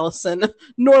touched Allison,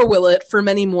 nor will it for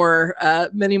many more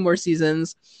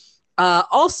seasons.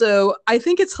 Also, I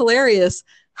think it's hilarious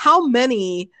how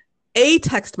many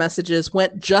text messages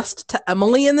went just to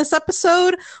Emily in this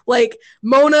episode. Like,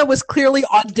 Mona was clearly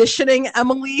auditioning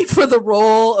Emily for the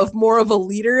role of more of a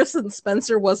leader since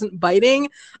Spencer wasn't biting.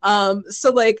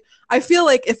 So I feel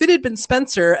like if it had been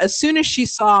Spencer, as soon as she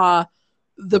saw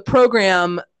the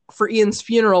program for Ian's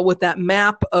funeral with that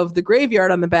map of the graveyard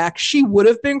on the back, she would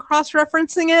have been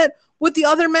cross-referencing it. with the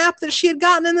other map that she had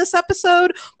gotten in this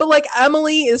episode, but like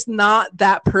Emily is not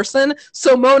that person.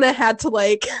 So Mona had to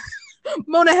like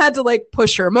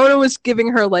push her. Mona was giving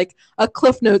her like a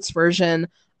Cliff Notes version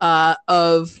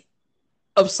of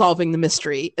solving the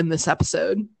mystery in this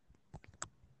episode.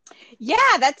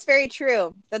 Yeah, that's very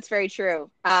true. That's very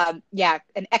true. Yeah,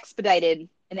 an expedited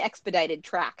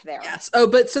track there. Yes. Oh,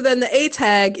 but so then the A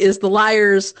tag is the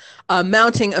liars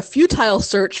mounting a futile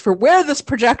search for where this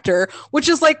projector, which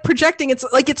is like projecting,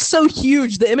 it's so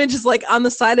huge. The image is like on the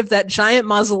side of that giant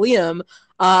mausoleum,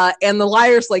 and the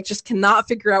liars like just cannot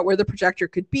figure out where the projector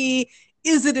could be.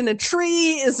 Is it in a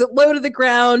tree? Is it low to the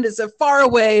ground? Is it far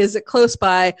away? Is it close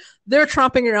by? They're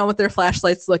tromping around with their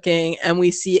flashlights looking, and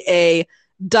we see A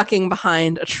ducking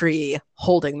behind a tree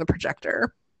holding the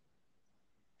projector.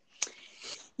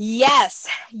 Yes.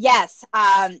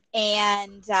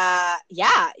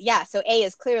 So A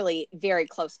is clearly very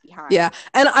close behind. Yeah.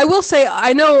 And I will say,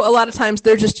 I know a lot of times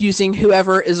they're just using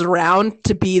whoever is around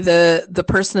to be the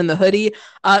person in the hoodie.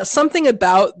 Something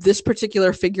about this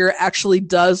particular figure actually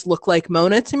does look like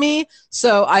Mona to me.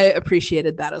 So I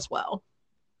appreciated that as well.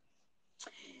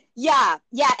 Yeah.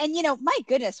 And my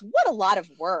goodness, what a lot of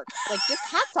work. Like, just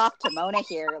hats off to Mona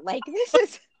here. Like, this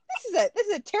is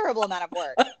a terrible amount of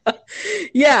work.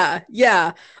 Yeah.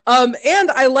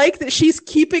 And I like that she's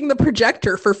keeping the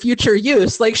projector for future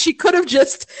use. Like, she could have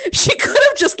just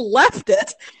left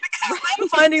it, because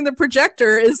finding the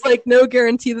projector is like no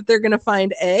guarantee that they're going to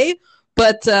find A.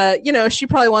 But she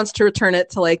probably wants to return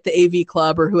it to like the AV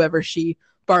Club or whoever she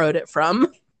borrowed it from.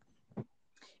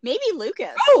 Maybe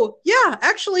Lucas. Oh, yeah,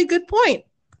 actually, good point.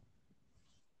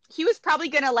 He was probably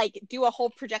going to like do a whole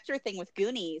projector thing with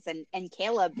Goonies, and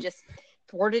Caleb just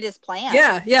thwarted his plan.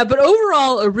 Yeah, but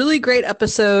overall, a really great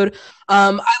episode.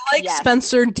 I like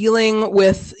Spencer dealing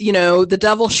with, the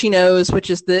devil she knows,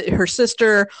 which is her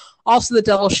sister, also the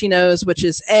devil she knows, which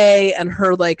is A, and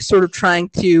her like sort of trying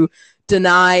to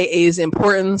deny A's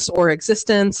importance or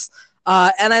existence.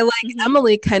 And I like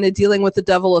Emily kind of dealing with the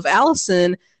devil of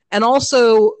Allison, and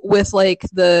also with like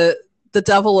the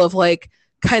devil of like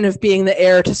kind of being the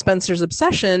heir to Spencer's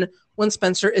obsession when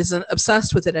Spencer isn't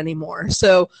obsessed with it anymore.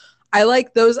 So I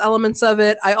like those elements of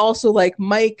it. I also like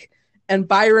Mike and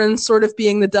Byron sort of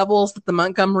being the devils that the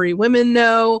Montgomery women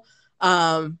know.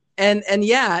 And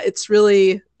yeah, it's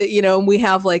really, we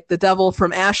have like the devil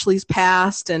from Ashley's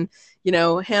past, and,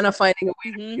 Hannah finding a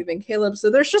way to forgiving Caleb. So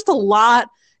there's just a lot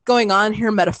going on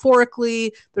here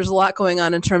metaphorically. There's a lot going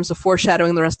on in terms of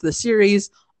foreshadowing the rest of the series.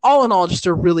 All in all, just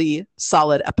a really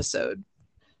solid episode.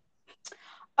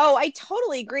 Oh, I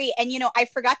totally agree. And, I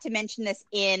forgot to mention this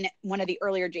in one of the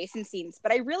earlier Jason scenes,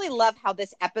 but I really love how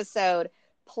this episode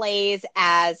plays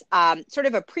as sort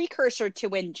of a precursor to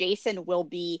when Jason will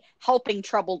be helping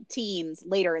troubled teens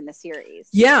later in the series.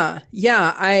 Yeah,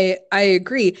 I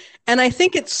agree. And I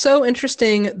think it's so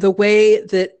interesting the way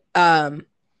that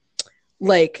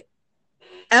like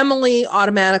Emily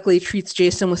automatically treats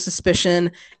Jason with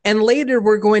suspicion, and later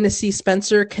we're going to see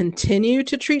Spencer continue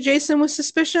to treat Jason with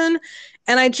suspicion.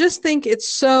 And I just think it's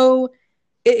so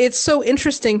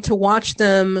interesting to watch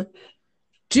them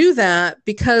do that,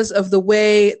 because of the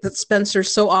way that Spencer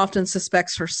so often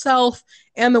suspects herself,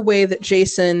 and the way that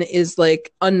Jason is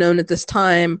like unknown at this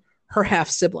time, her half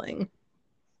sibling.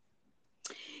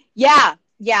 Yeah,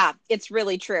 it's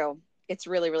really true. It's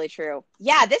really, really true.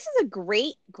 Yeah, this is a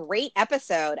great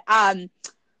episode. Do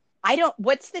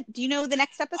you know the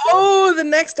next episode? Oh, the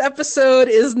next episode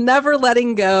is Never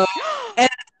Letting Go. And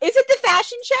is it the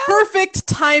fashion show? Perfect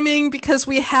timing, because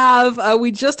we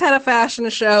just had a fashion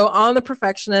show on The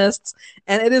Perfectionists,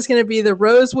 and it is going to be the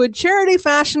Rosewood Charity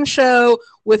Fashion Show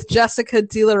with Jessica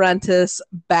De Laurentiis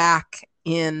back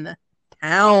in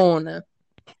town.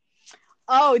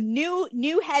 Oh,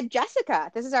 new head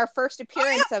Jessica. This is our first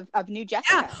appearance of new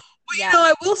Jessica. Yeah. Well,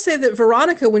 I will say that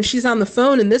Veronica, when she's on the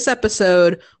phone in this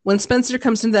episode, when Spencer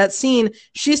comes into that scene,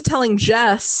 she's telling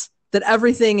Jess that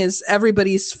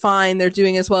everybody's fine. They're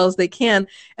doing as well as they can.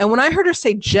 And when I heard her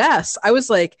say Jess, I was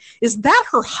like, is that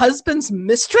her husband's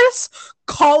mistress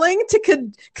calling to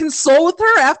console with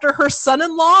her after her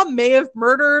son-in-law may have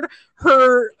murdered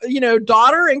her,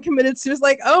 daughter and committed suicide?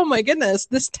 Like, oh my goodness,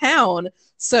 this town.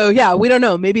 So yeah, we don't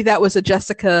know. Maybe that was a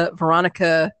Jessica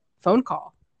Veronica phone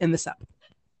call in this episode.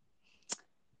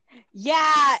 Yeah.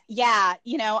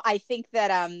 I think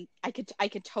that I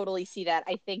could totally see that.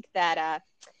 I think that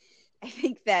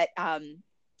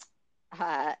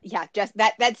just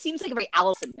that seems like a very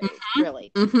Allison move,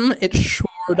 really. It sure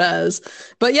sure does.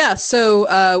 But yeah,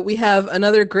 so we have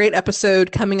another great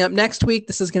episode coming up next week.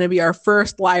 This is going to be our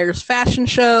first Liars fashion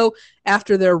show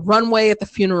after their runway at the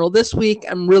funeral this week.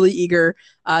 I'm really eager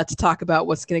to talk about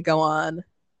what's going to go on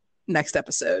next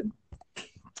episode.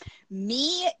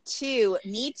 Me too.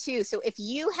 Me too. So if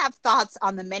you have thoughts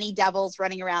on the many devils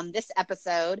running around this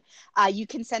episode, you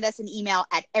can send us an email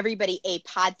at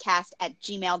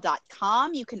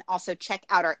everybodyapodcast@gmail.com. You can also check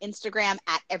out our Instagram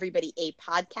at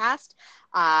everybodyapodcast.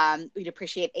 We'd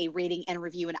appreciate a rating and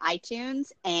review in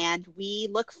iTunes. And we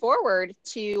look forward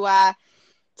to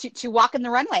walking the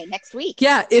runway next week.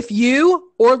 Yeah, if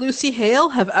you or Lucy Hale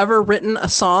have ever written a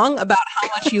song about how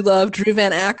much you love Drew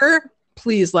Van Acker,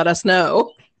 please let us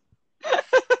know.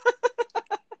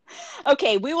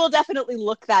 Okay, we will definitely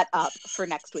look that up for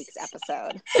next week's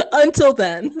episode. Until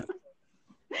then,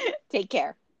 take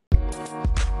care.